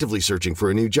aren't actively searching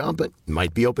for a new job but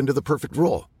might be open to the perfect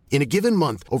role. In a given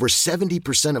month, over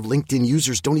 70% of LinkedIn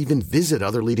users don't even visit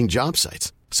other leading job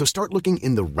sites. So start looking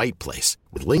in the right place.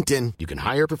 With LinkedIn, you can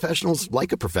hire professionals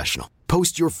like a professional.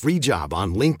 Post your free job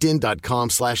on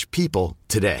linkedin.com/people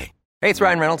today. Hey, it's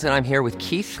Ryan Reynolds, and I'm here with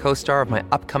Keith, co-star of my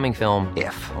upcoming film,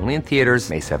 If, only in theaters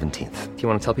May 17th. Do you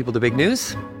want to tell people the big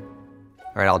news?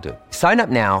 All right, I'll do it. Sign up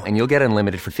now and you'll get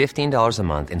unlimited for $15 a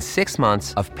month and 6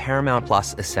 months of Paramount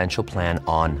Plus Essential Plan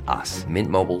on us.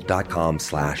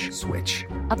 MintMobile.com/switch.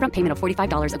 Upfront payment of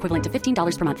 $45 equivalent to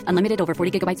 $15 per month. Unlimited over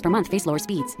 40 gigabytes per month. Face lower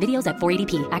speeds. Videos at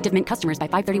 480p. Active Mint customers by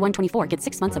 531.24 get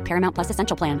 6 months of Paramount Plus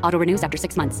Essential Plan. Auto renews after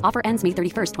 6 months. Offer ends May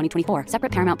 31st, 2024.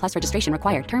 Separate Paramount Plus registration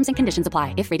required. Terms and conditions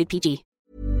apply if rated PG.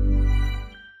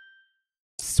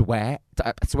 Swear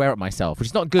at myself, which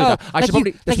is not good. Oh, I should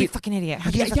probably you fucking idiot.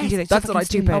 How can you fucking do that? That's So what I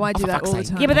fucking do. stupid. Oh, I do For that fuck's all the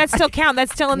sake. time. Yeah, but that still counts.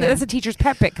 That's still that's a teacher's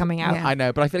pet bit coming out. Yeah. I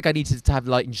know, but I feel like I need to have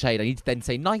light and shade. I need to then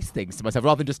say nice things to myself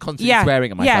rather than just constantly Yeah. swearing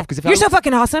at myself. Because if You're so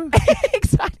fucking awesome.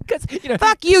 exactly, because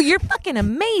Fuck you. You're fucking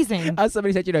amazing. as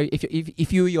somebody said,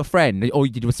 if you were your friend, all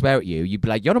you did was swear at you, you'd be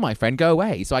like, "You're not my friend. Go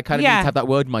away." So I kind of Yeah. need to have that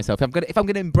word in myself. If I'm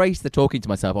gonna embrace the talking to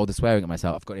myself or the swearing at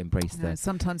myself, I've got to embrace No, the.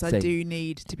 sometimes I saying. do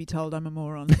need to be told I'm a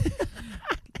moron.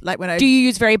 Like when I Do you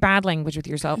use very bad language with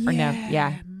yourself or no?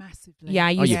 Yeah. massively. Yeah,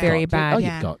 I use you've very got to. bad. Oh,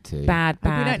 Yeah. you've got to. Bad, We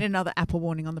don't bad. need another Apple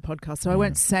warning on the podcast, so I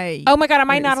won't say. Oh my God, am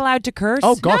I It not is. allowed to curse?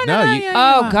 Oh God, no! you,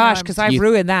 yeah, Oh no, gosh, no, because I've You've-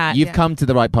 ruined that. You've come to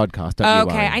the right podcast. Don't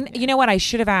you Okay, worry. you know what? I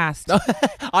should have asked.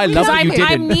 I love that you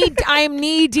I'm didn't.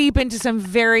 knee deep into some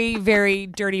very, very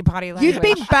dirty potty language. You've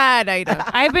been bad, Ada.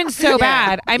 I've been so Yeah,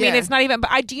 bad. I mean, yeah. it's not even.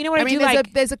 But do you know what I, I mean, do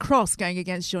like? there's a cross going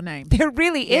against your name. There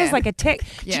really is Yeah. like a tick. Do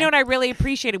Yeah. you know what I really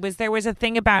appreciated was there was a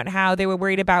thing about how they were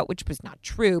worried about, which was not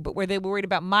true, but where they were worried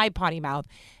about my potty mouth.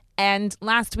 And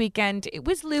last weekend, it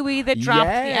was Louis that dropped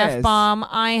the Yes. F-bomb.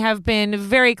 I have been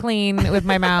very clean with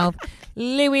my mouth.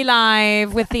 Louis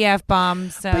live with the F-bomb.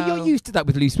 So. But you're used to that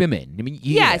with loose women. I mean,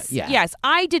 Yes, yeah. yes.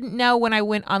 I didn't know when I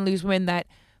went on Loose Women that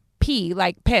pee,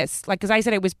 like piss, like, because I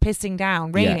said it was pissing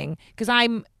down, raining, because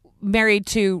I'm married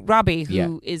to Robbie,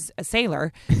 who is a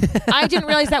sailor. I didn't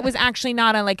realize that was actually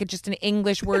not just an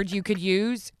English word you could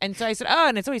use. And so I said, oh,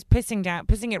 and it's always pissing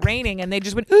it raining. And they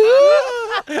just went,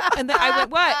 and then I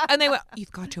went, what? And they went,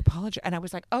 you've got to apologize. And I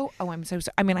was like, oh, I'm so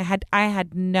sorry. I mean, I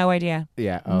had no idea.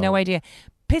 Yeah. No oh. idea.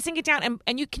 Pissing it down,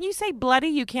 and you can you say bloody?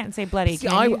 You can't say bloody. See,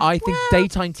 can you? I think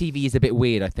daytime TV is a bit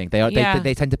weird. I think Yeah.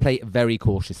 they tend to play it very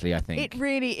causely. I think. It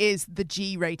really is the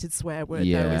G-rated swear word.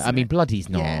 yeah. though, isn't I mean, it? bloody's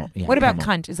not. Yeah. Yeah, What about come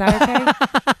on. cunt? Is that okay?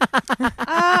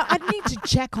 I'd need to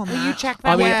check on that. Will you check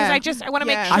I that mean- one? Because I want to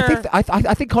make Yeah. sure.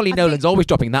 I think Colleen Nolan's always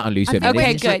dropping that on loose women. Okay,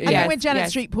 isn't she? good, I think yes, when Janet yes.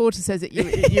 Street Porter says it,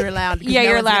 you're allowed. because Yeah, no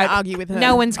you're one's gonna allowed. argue with her.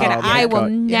 No one's gonna. Oh, my I will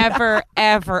God. never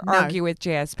ever No. argue with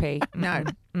JSP. No.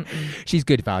 She's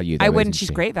good value. Though, I wouldn't. isn't She's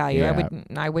she? great value. Yeah.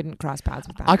 I wouldn't cross paths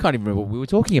with that. I can't even remember what we were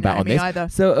talking about No, on me this. either.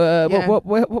 So, Yeah. what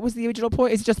was the original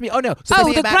point? Is it just me? Oh no! So Oh,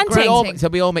 Something the about grunting. So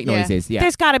we all make Yeah. noises. Yeah.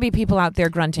 There's got to be people out there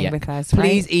grunting Yeah. with us.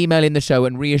 Please right? email in the show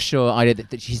and reassure Ida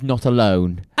that she's not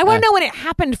alone. I want to know when it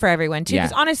happened for everyone too, Yeah.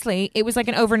 because honestly, it was like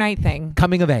an overnight thing.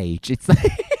 Coming of age. It's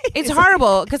like It's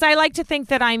horrible because I like to think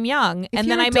that I'm young, and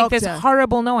then you're I a make this doctor-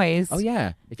 horrible noise. Oh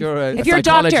yeah. If you're a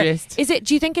doctor, psychologist, is it?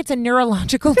 Do you think it's a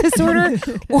neurological disorder,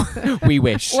 we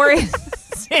wish. or is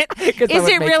it? that Is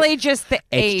would it make really just the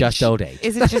age? It's just old age.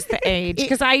 Is it just the age?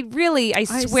 Because I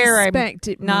swear I'm suspect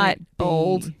it not might be.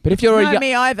 old. But if you're No, a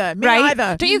me either. Me Right?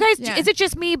 either. Don't you guys? Yeah. Is it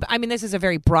just me? I mean, this is a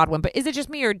very broad one, but is it just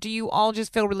me, or do you all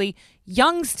just feel really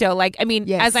young still? Like, I mean,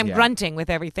 Yes. as I'm Yeah. grunting with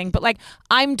everything, but like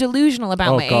I'm delusional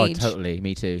about oh my god, age. totally,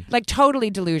 me too. Like totally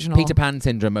delusional. Peter Pan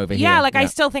syndrome over here. Yeah, like I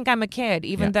still think I'm a kid,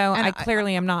 even Yeah. though And I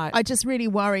clearly am not. I just really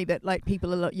worry that like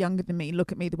people a lot younger than me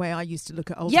look at me the way I used to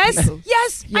look at older yes, people.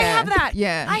 yes, I have that.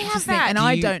 Yeah, I Just have think- that. and Do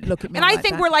I you- don't look at me. and I like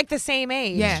think that. we're like the same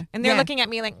age. Yeah, and they're yeah. looking at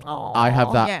me like, oh, I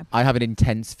have that. yeah. I have an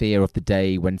intense fear of the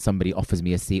day when somebody offers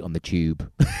me a seat on the tube.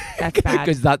 That's bad.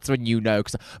 Because that's when you know.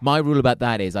 Because my rule about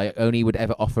that is I only would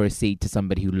ever offer a seat to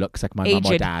somebody who looks like my mum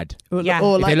or Aged. dad. Or, Yeah.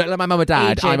 or If like they look like my mum or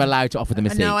dad, Aged. I'm allowed to offer them a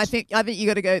seat. no, I think you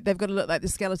got to go. They've got to look like the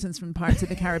skeletons from Pirates of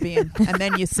the Caribbean, and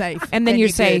then you're safe. And then you're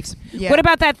safe. good. Yeah. What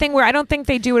about that thing where I don't think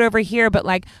they do it over here, but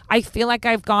like I feel like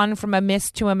I've gone from a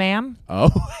miss to a ma'am. Oh.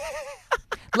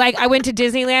 Like I went to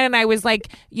Disneyland and I was like,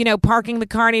 parking the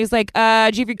car and he was like, do you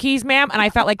have your keys, ma'am? And I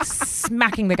felt like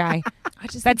smacking the guy. I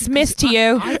just That's think miss to because-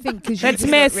 you. I think because That's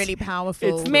you're miss. really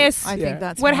powerful. It's miss. I Yeah. think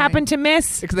that's What why. happened to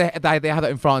miss? Because they have that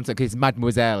in France, because it's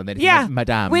Mademoiselle and then it's Yeah.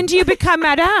 Madame. When do you become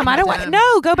madame? I don't want. Madame.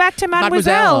 No, go back to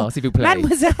mademoiselle. Mademoiselle, s'il vous plaît.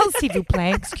 Mademoiselle, s'il vous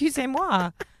plaît.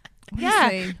 Excusez-moi. Yeah,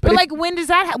 Honestly. but if- like, when does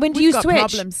that? When do We've you got switch?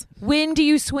 problems. When do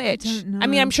you switch? I don't I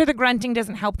mean, know. I'm sure the grunting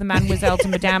doesn't help the mademoiselle to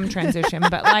madame transition,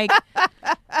 but like,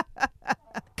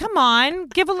 come on,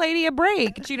 give a lady a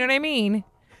break. Do you know what I mean?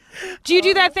 Do you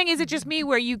do that thing? Is it just me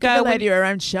where you Give go the when, lady her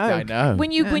own show. I know.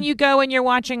 when you go and you're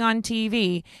watching on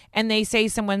TV and they say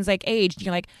someone's like aged, and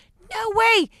you're like, no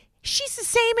way, she's the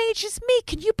same age as me.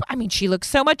 Can you? I mean, she looks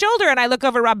so much older, and I look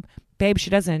over Rob. Babe,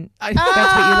 she doesn't. That's what you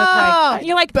look like. And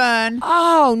you're like, Burn.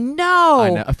 oh no. I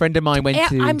know. A friend of mine went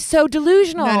to. I'm so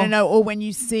delusional. No. Or when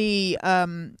you see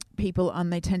people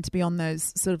and they tend to be on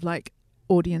those sort of like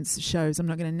audience shows. I'm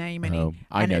not going to name any. Oh,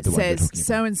 I and know it the one you're says talking about.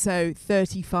 so and so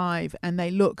 35, and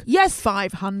they look Yes.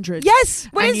 500. Yes.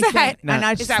 What And is you that? think- No. and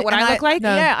I Is just that think- what and I look like?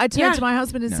 No. Yeah, I turn Yeah. to my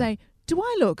husband and No. say, "Do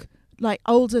I look like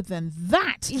older than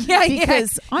that?" Yeah, yeah.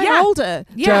 because I'm Yeah. older.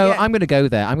 Joe, Yeah. I'm going to go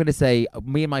there. I'm going to say,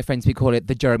 me and my friends, we call it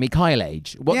the Jeremy Kyle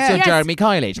age. What's Yeah. your Yes. Jeremy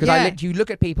Kyle age? Because Yeah. you look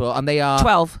at people and they are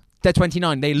 12. They're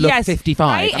 29. They look Yes. 55.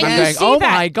 Right? And And I'm you going, see oh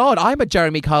that. my God, I'm a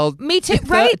Jeremy Kyle. Me too,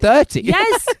 right? 30.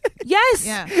 Yes. Yes.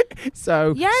 Yeah.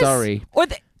 So, Yes. sorry. Or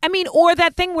or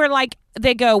that thing where like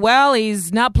they go, well,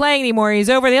 he's not playing anymore. He's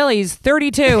over the hill. He's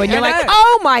 32, and you're I like, know.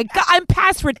 oh my God, I'm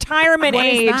past retirement What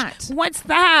is age. that? What's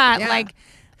that? Yeah. Like,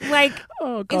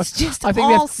 Oh, God. it's just I think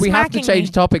all we have to smacking change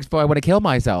me. topics before I want to kill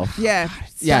myself. Yeah.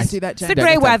 Yes. Don't do that, It's Jen. the No,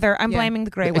 grey that's weather. I'm yeah. blaming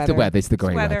the grey It's weather. the weather. It's the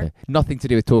grey weather. Nothing to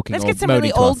do with talking Let's or get some moaning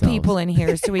really to old ourselves. people in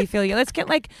here so we feel you. Let's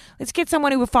get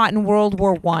someone who fought in World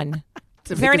War One.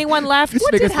 Is there anyone left?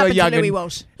 What Because did we're happen young to Louis and-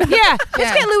 Walsh? Yeah, let's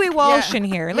Yeah. get Louis Walsh Yeah. in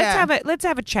here. Yeah. Let's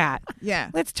have a chat. Yeah.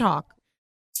 Let's talk.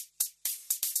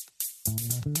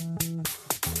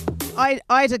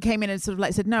 Ida came in and sort of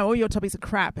like said, "No, all your topics are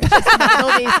crap. It's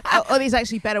just, all these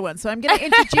actually better ones." So I'm going to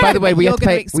introduce. By the way, them, we you're have to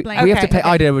gonna pay. explain. We have to Okay. pay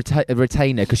Ida a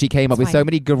retainer because she came up with It's so fine.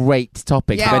 many great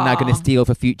topics. Yeah. That we're now going Aw. to steal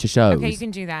for future shows. Okay, you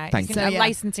can do that. Thank You you. can, So, a yeah.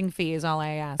 licensing fee is all I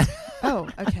ask. Oh,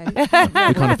 okay. We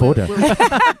can't afford her.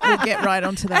 We'll get right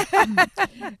onto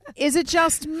that. Is it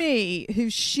just me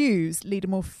whose shoes lead a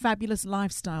more fabulous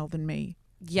lifestyle than me?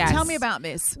 Yes. Tell me about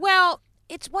this. Well,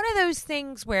 it's one of those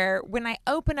things where when I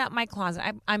open up my closet,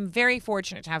 I'm very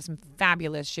fortunate to have some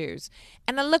fabulous shoes.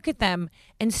 And I look at them,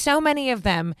 and so many of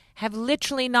them have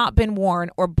literally not been worn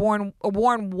or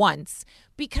worn once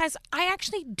because I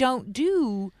actually don't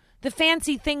do the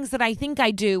fancy things that I think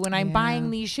I do when I'm Yeah. buying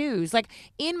these shoes. Like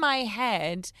in my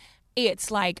head,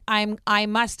 it's like I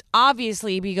must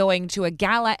obviously be going to a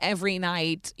gala every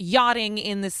night, yachting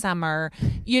in the summer,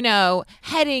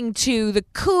 heading to the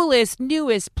coolest,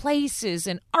 newest places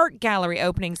and art gallery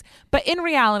openings. But in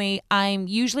reality, I'm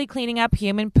usually cleaning up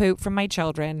human poop from my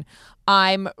children.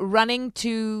 I'm running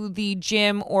to the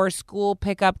gym or school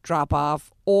pickup drop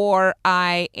off, or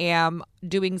I am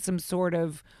doing some sort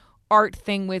of art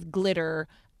thing with glitter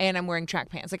and I'm wearing track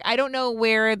pants. Like, I don't know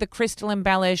where the crystal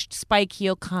embellished spike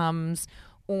heel comes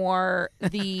or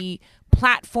the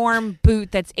platform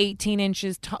boot that's 18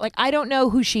 inches tall. Like, I don't know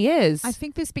who she is. I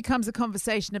think this becomes a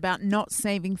conversation about not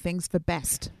saving things for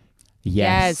best.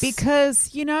 Yes. Because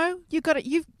you've got it.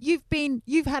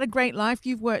 You've had a great life.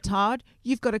 You've worked hard.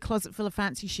 You've got a closet full of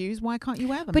fancy shoes. Why can't you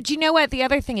wear them? But you know what? The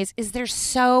other thing is they're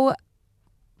so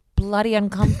bloody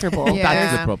uncomfortable. Yeah.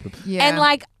 That's the problem. yeah. And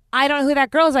like, I don't know who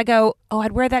that girl is. I go, oh,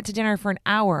 I'd wear that to dinner for an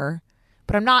hour.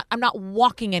 but I'm not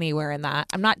walking anywhere in that.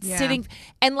 I'm not sitting.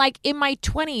 And like in my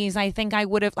 20s, I think I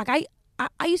would have like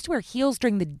I used to wear heels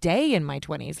during the day in my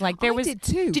 20s. Like there was. I did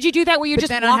too. Did you do that where you're but just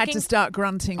then walking? I had to start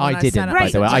grunting. When I didn't, sat by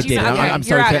up. the way. I Did you? did. Okay. I'm You're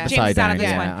sorry out. to James upside is out down. of this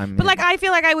Yeah, one. But like I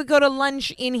feel like I would go to lunch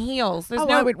in heels. There's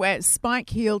I would wear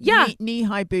spike-heeled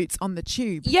knee-high boots on the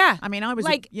tube. Yeah. I mean, I was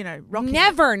like, rocking.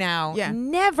 Never now. Yeah.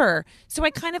 Never. So I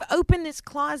kind of opened this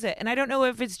closet, and I don't know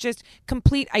if it's just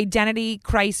complete identity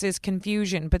crisis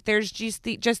confusion, but there's just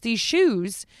these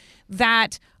shoes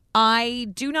that I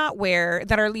do not wear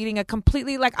that are leading a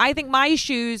completely like I think my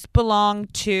shoes belong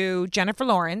to Jennifer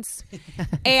Lawrence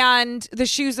and the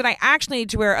shoes that I actually need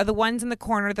to wear are the ones in the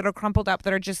corner that are crumpled up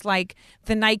that are just like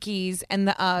the Nikes and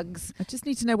the Uggs. I just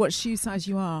need to know what shoe size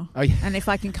you are and if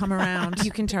I can come around.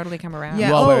 You can totally come around. Yeah.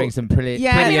 You are wearing some pretty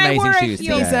I wore amazing a shoes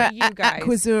heel These today. are you guys.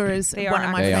 Aquazuras, They one are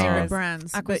of my They favorite are.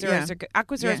 brands. But Aquazuras are good.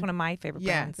 Aquazuras is one of my favorite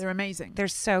Yeah, brands. they're amazing. They're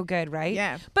so good, right?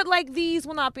 Yeah. But like these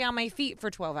will not be on my feet for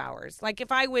 12 hours. Like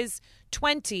if I was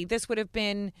 20, this would have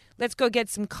been let's go get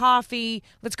some coffee,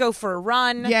 let's go for a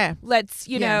run. Yeah. Let's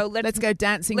let's go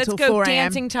dancing let's till go 4 a.m.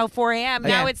 dancing till 4 a.m. Yeah.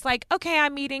 Now it's like, okay,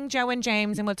 I'm meeting Joe and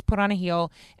James and let's put on a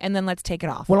heel and then let's take it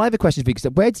off. Well, I have a question for you.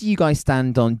 Because where do you guys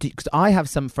stand on? Because I have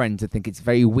some friends that think it's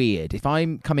very weird. If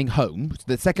I'm coming home,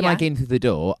 the second I Yeah. get into the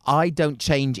door, I don't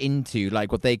change into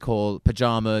like what they call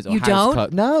pajamas or You house don't?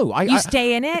 clothes. No, I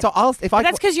stay in it? So But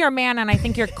that's because you're a man and I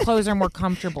think your clothes are more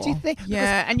comfortable. Do you think?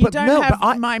 Yeah, and you but don't no, have but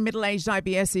I- my middle-aged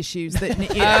IBS issues. That it's IBS.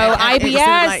 sort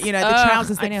of like, the Ugh,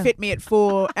 trousers I that know. fit me at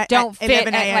 4 Don't at fit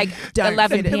 11 at, a.m. like, don't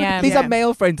 11 fit. p.m. These Yeah. are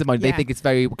male friends of mine. They Yeah. think it's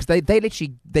very because they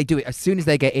literally they do it as soon as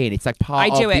they get in. It's like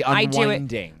part I do of it. the I do it.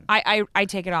 unwinding. I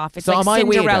take it off. It's So like am I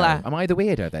Cinderella. weirdo? Am I the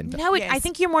weirdo then? No, I Yes.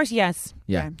 think you're more. Yes,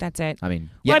 Yeah. that's it. I mean,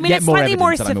 Well, I mean, yet it's more slightly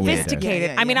more evidence that I'm a weirdo.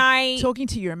 sophisticated. Yeah. I mean, Talking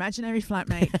to your imaginary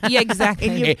flatmate. yeah,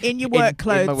 exactly. in your work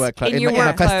clothes. In my work clothes. In your my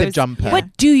work festive clothes. jumper.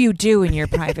 What do you do in your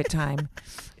private time?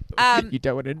 You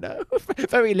don't want to know.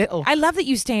 Very little. I love that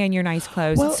you stay in your nice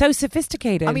clothes. Well, it's so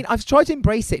sophisticated. I mean, I've tried to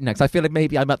embrace it now because I feel like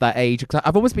maybe I'm at that age. Because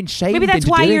I've almost been shamed maybe that's into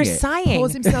why doing you're it. sighing.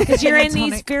 Pours himself Because a you're gin in and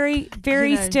these tonic. very,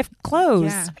 very know. stiff clothes.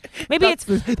 Yeah. Maybe That's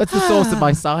the source of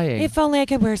my sighing. If only I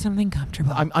could wear something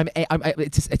comfortable.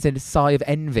 It's a sigh of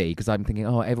envy because I'm thinking,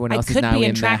 oh, everyone I else is could now be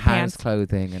in in their track house pants.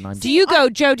 clothing, and I'm. do you go,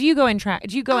 Joe? Do you go in track?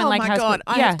 Do you go in Oh like my house God!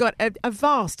 clothes? I have got a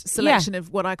vast selection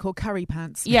of what I call curry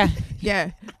pants. Yeah.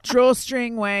 Yeah,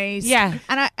 drawstring waist. Yeah.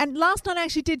 And last night I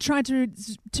actually did try to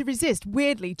resist.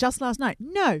 Weirdly, just last night.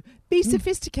 No, be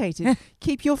sophisticated.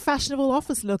 Keep your fashionable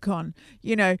office look on.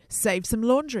 Save some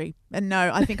laundry. And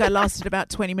no, I think I lasted about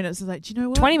 20 minutes. I was like, do you know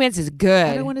what? 20 minutes is good.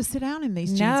 I don't want to sit down in these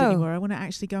jeans No. anymore. I want to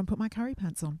actually go and put my curry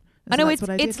pants on. I So know that's what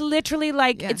I did. it's literally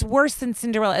like Yeah. it's worse than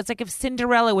Cinderella. It's like if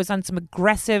Cinderella was on some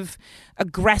aggressive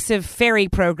fairy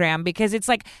program because it's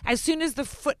like as soon as the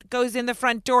foot goes in the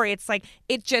front door, it's like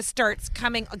it just starts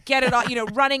coming, get it all,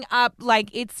 running up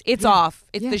like it's off.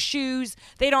 It's Yeah. the shoes.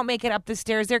 They don't make it up the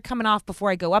stairs. They're coming off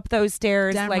before I go up those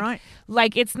stairs. Damn like, right.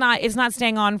 Like it's not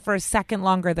staying on for a second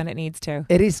longer than it needs to.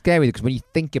 It is scary because when you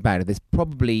think about it, there's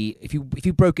probably if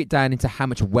you broke it down into how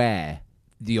much wear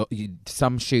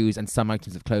some shoes and some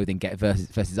items of clothing get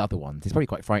versus other ones, it's probably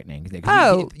quite frightening, isn't it?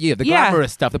 'Cause the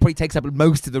glamorous stuff that probably takes up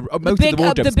most of the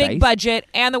wardrobe the big space. budget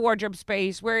and the wardrobe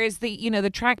space, whereas the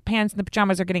track pants and the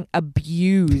pajamas are getting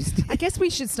abused. I guess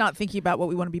we should start thinking about what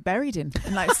we want to be buried in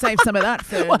and save some of that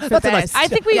for That's a best. I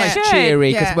think we nice should.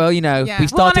 cheery because Yeah. we Yeah. we Well, on a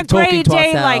started talking great to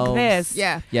day ourselves. like this,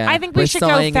 Yeah. Yeah, I think we we're should go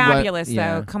sighing and we're- fabulous,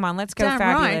 yeah. though. Come on, let's go Damn right.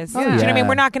 fabulous. Yeah. Do you know what I mean? Yeah.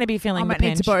 We're not going to be feeling I the might need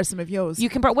pinch. to borrow some of yours. You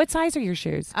can borrow. What size are your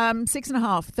shoes?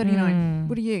 6.5, 39.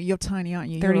 What are you? You're tiny, aren't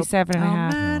you? 37 and a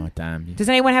half. Oh, man. Oh damn! Does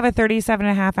anyone have a 37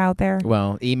 and a half out there?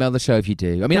 Well, email the show if you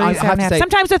do. I mean, I 37 have and a to half. say,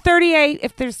 Sometimes a 38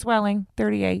 if there's swelling.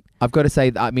 38. I've got to say,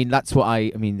 that, I mean, that's what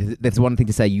I mean, there's one thing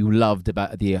to say you loved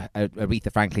about the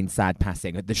Aretha Franklin's sad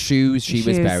passing. The shoes she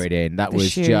was shoes. buried in, that The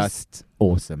was shoes. just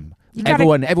awesome. You gotta-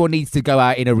 Everyone needs to go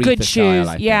out in Aretha Good style, shoes.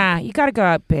 I think. Yeah, you got to go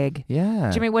out big.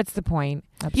 Yeah. Jimmy, what's the point?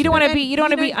 Absolutely. You don't want to be. And You don't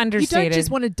want to be You understated. don't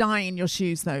just want to die in your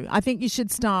shoes, though. I think you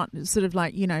should start sort of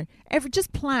like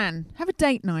just plan. Have a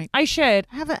date night. I should.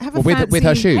 Have a Well, with fancy,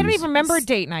 her shoes. I don't even remember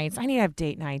date nights. I need to have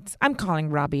date nights. I'm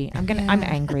calling Robbie. I'm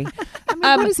angry. I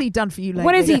mean, what has he done for you lately?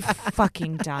 What has he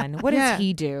fucking done? What Yeah. does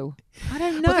he do? I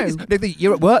don't Well, know. the thing is,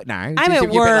 you're at work now. I'm You're at a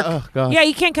bit work. like, oh, God. Yeah,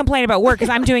 you can't complain about work because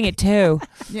I'm doing it too.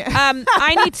 Yeah.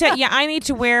 I need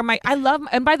to wear my. I love.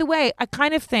 And by the way, I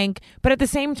kind of think, but at the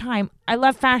same time, I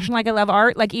love fashion like I love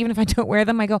art. Like even if I don't wear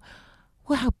them, I go,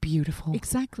 well, how beautiful.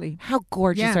 Exactly. How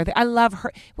gorgeous Yeah. are they? I love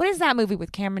her. What is that movie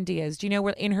with Cameron Diaz? Do you know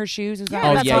where In Her Shoes? Is that Yeah,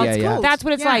 what that's it's what called? it's yeah. called. That's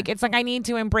what it's Yeah. like. It's like I need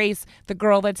to embrace the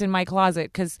girl that's in my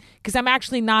closet because I'm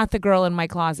actually not the girl in my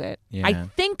closet. Yeah. I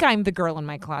think I'm the girl in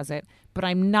my closet, but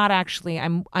I'm not actually.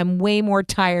 I'm way more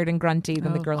tired and grunty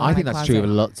than the girl in my I think that's closet. true of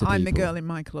lots of people. I'm the girl in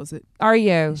my closet. Are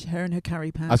you? Her and her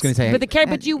carry pants. I was going to say,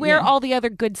 But you wear yeah. all the other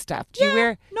good stuff. Do you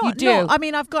wear? You do. No, I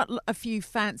mean, I've got a few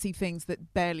fancy things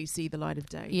that barely see the light of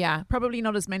day. Yeah. Probably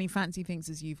not as many fancy things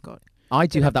as you've got. I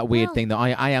do have that weird Well- thing that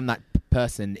I am that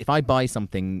person. If I bought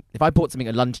something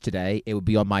at lunch today, it would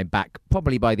be on my back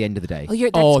probably by the end of the day. Oh,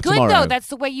 that's or good tomorrow. though. That's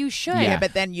the way you should. Yeah. Yeah,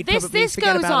 but then you'd This- probably this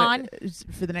forget goes about on. it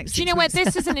for the next Do you 6 know what? weeks.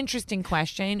 This is an interesting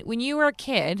question. When you were a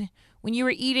kid, when you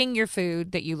were eating your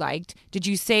food that you liked, did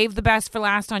you save the best for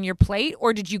last on your plate,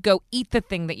 or did you go eat the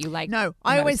thing that you liked? No,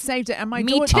 I always saved it, and my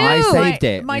Me daughter. too. I saved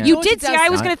it, My yeah. You daughter did see. does I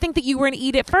was that. going to think that you were going to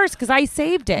eat it first because I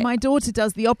saved it. My daughter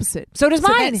does the opposite. So does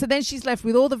mine. So then she's left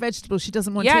with all the vegetables she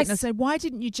doesn't want to eat. Yes. And I said, why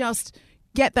didn't you just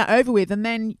get that over with, and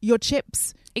then your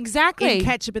chips Exactly. in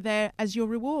ketchup are there as your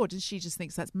reward? And she just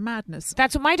thinks that's madness.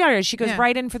 That's what my daughter is. She goes Yeah.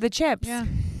 right in for the chips. Yeah.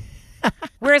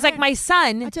 Whereas like my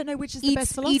son I don't know which is the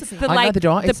best eats philosophy. the I like neither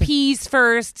do I. the It's a- peas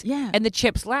first Yeah. and the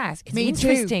chips last. It's Me too.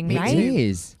 interesting, Me right? too. It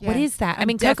is. What is that? I I'm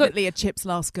mean, Coco, definitely a chips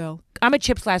last girl. I'm a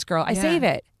chips last girl. I Yeah. save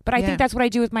it. But I Yeah. think that's what I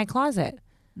do with my closet.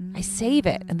 I save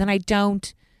it and then I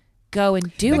don't go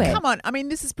and do But it. come on, I mean,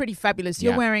 this is pretty fabulous.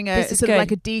 You're Yeah. wearing a This is sort of good.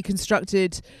 like a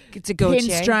deconstructed It's a Gaultier.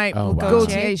 pinstripe Oh, wow.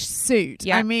 Gaultier suit.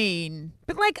 Yeah. I mean,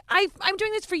 But like I'm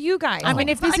doing this for you guys. I mean,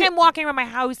 if It's not this like is- I'm walking around my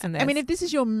house in this. if this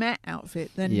is your Met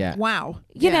outfit, then Yeah. wow.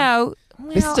 you Yeah. know,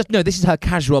 This is this is her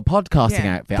casual podcasting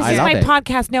Yeah. outfit. this I is love my it.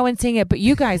 podcast. No one's seeing it, but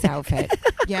you guys' outfit.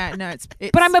 Yeah, no, it's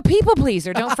But I'm a people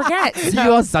pleaser. Don't forget. You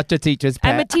are such a teacher's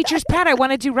pet. I'm a teacher's pet. I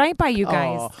want to do right by you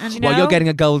guys. Oh. And, Well, you're getting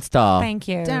a gold star. Thank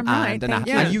you. Damn right. And, an Thank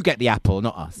apple. you. And you get the apple,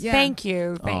 not us. Yeah. Thank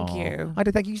you. Thank Oh. you. I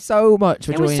do thank you so much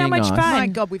for It joining was so much us. fun. My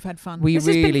God, we've had fun. We This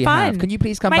has really been fun. have. Can you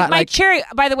please come my, back? My like, cherry,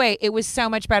 by the way, it was so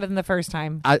much better than the first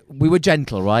time. we were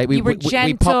gentle, right? We You were we, gentle.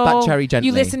 We popped that cherry gently.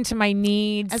 You listened to my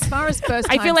needs. As far as first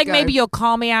I feel times like go, maybe you'll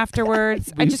call me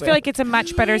afterwards. I just feel like it's a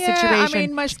much better Yeah, situation. I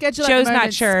mean, my schedule. Joe's at the not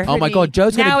moment's sure. Oh my pretty- God,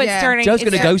 Joe's now gonna it's starting. Joe's it's-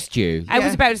 gonna ghost you. I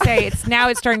was about to say now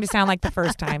it's starting to sound like the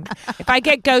first time. If I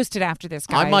get ghosted after this,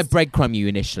 guys, I might breadcrumb you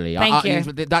initially. Thank you.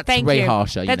 That's Thank way you.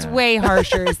 harsher. That's you know. way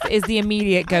harsher. Is the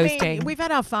immediate I mean, ghosting. we've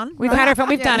had our fun. We've right? had our fun.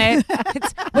 We've Yeah. done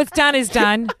it. What's done is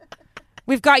done.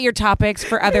 We've got your topics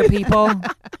for other people.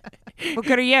 What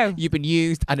good are you? You've been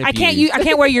used and I abused.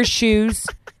 can't wear your shoes.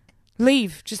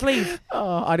 Leave. Just leave.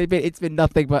 Oh, and it's been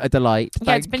nothing but a delight.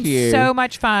 Yeah, it's Thank been you. so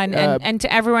much fun. And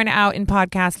to everyone out in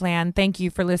podcast land, thank you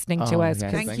for listening to Oh, us.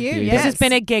 yes, Thank you. This Yes. has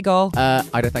been a giggle.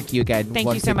 Ida, thank you again. Thank you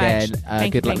once so much. again.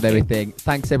 Thank Good you, luck with thank you. everything.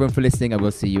 Thanks everyone for listening, and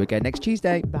we'll see you again next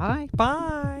Tuesday. Bye.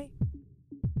 Bye.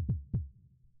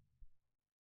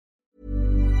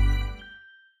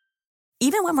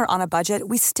 Even when we're on a budget,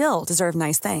 we still deserve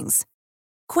nice things.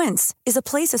 Quince is a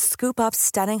place to scoop up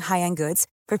stunning high-end goods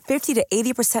for 50 to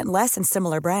 80% less than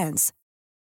similar brands.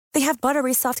 They have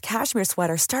buttery soft cashmere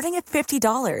sweaters starting at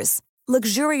 $50,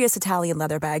 luxurious Italian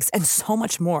leather bags, and so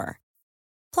much more.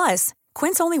 Plus,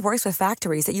 Quince only works with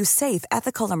factories that use safe,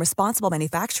 ethical, and responsible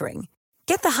manufacturing.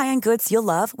 Get the high-end goods you'll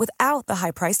love without the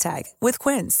high price tag with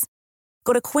Quince.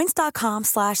 Go to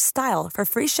quince.com/style for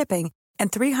free shipping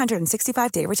and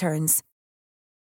 365-day returns.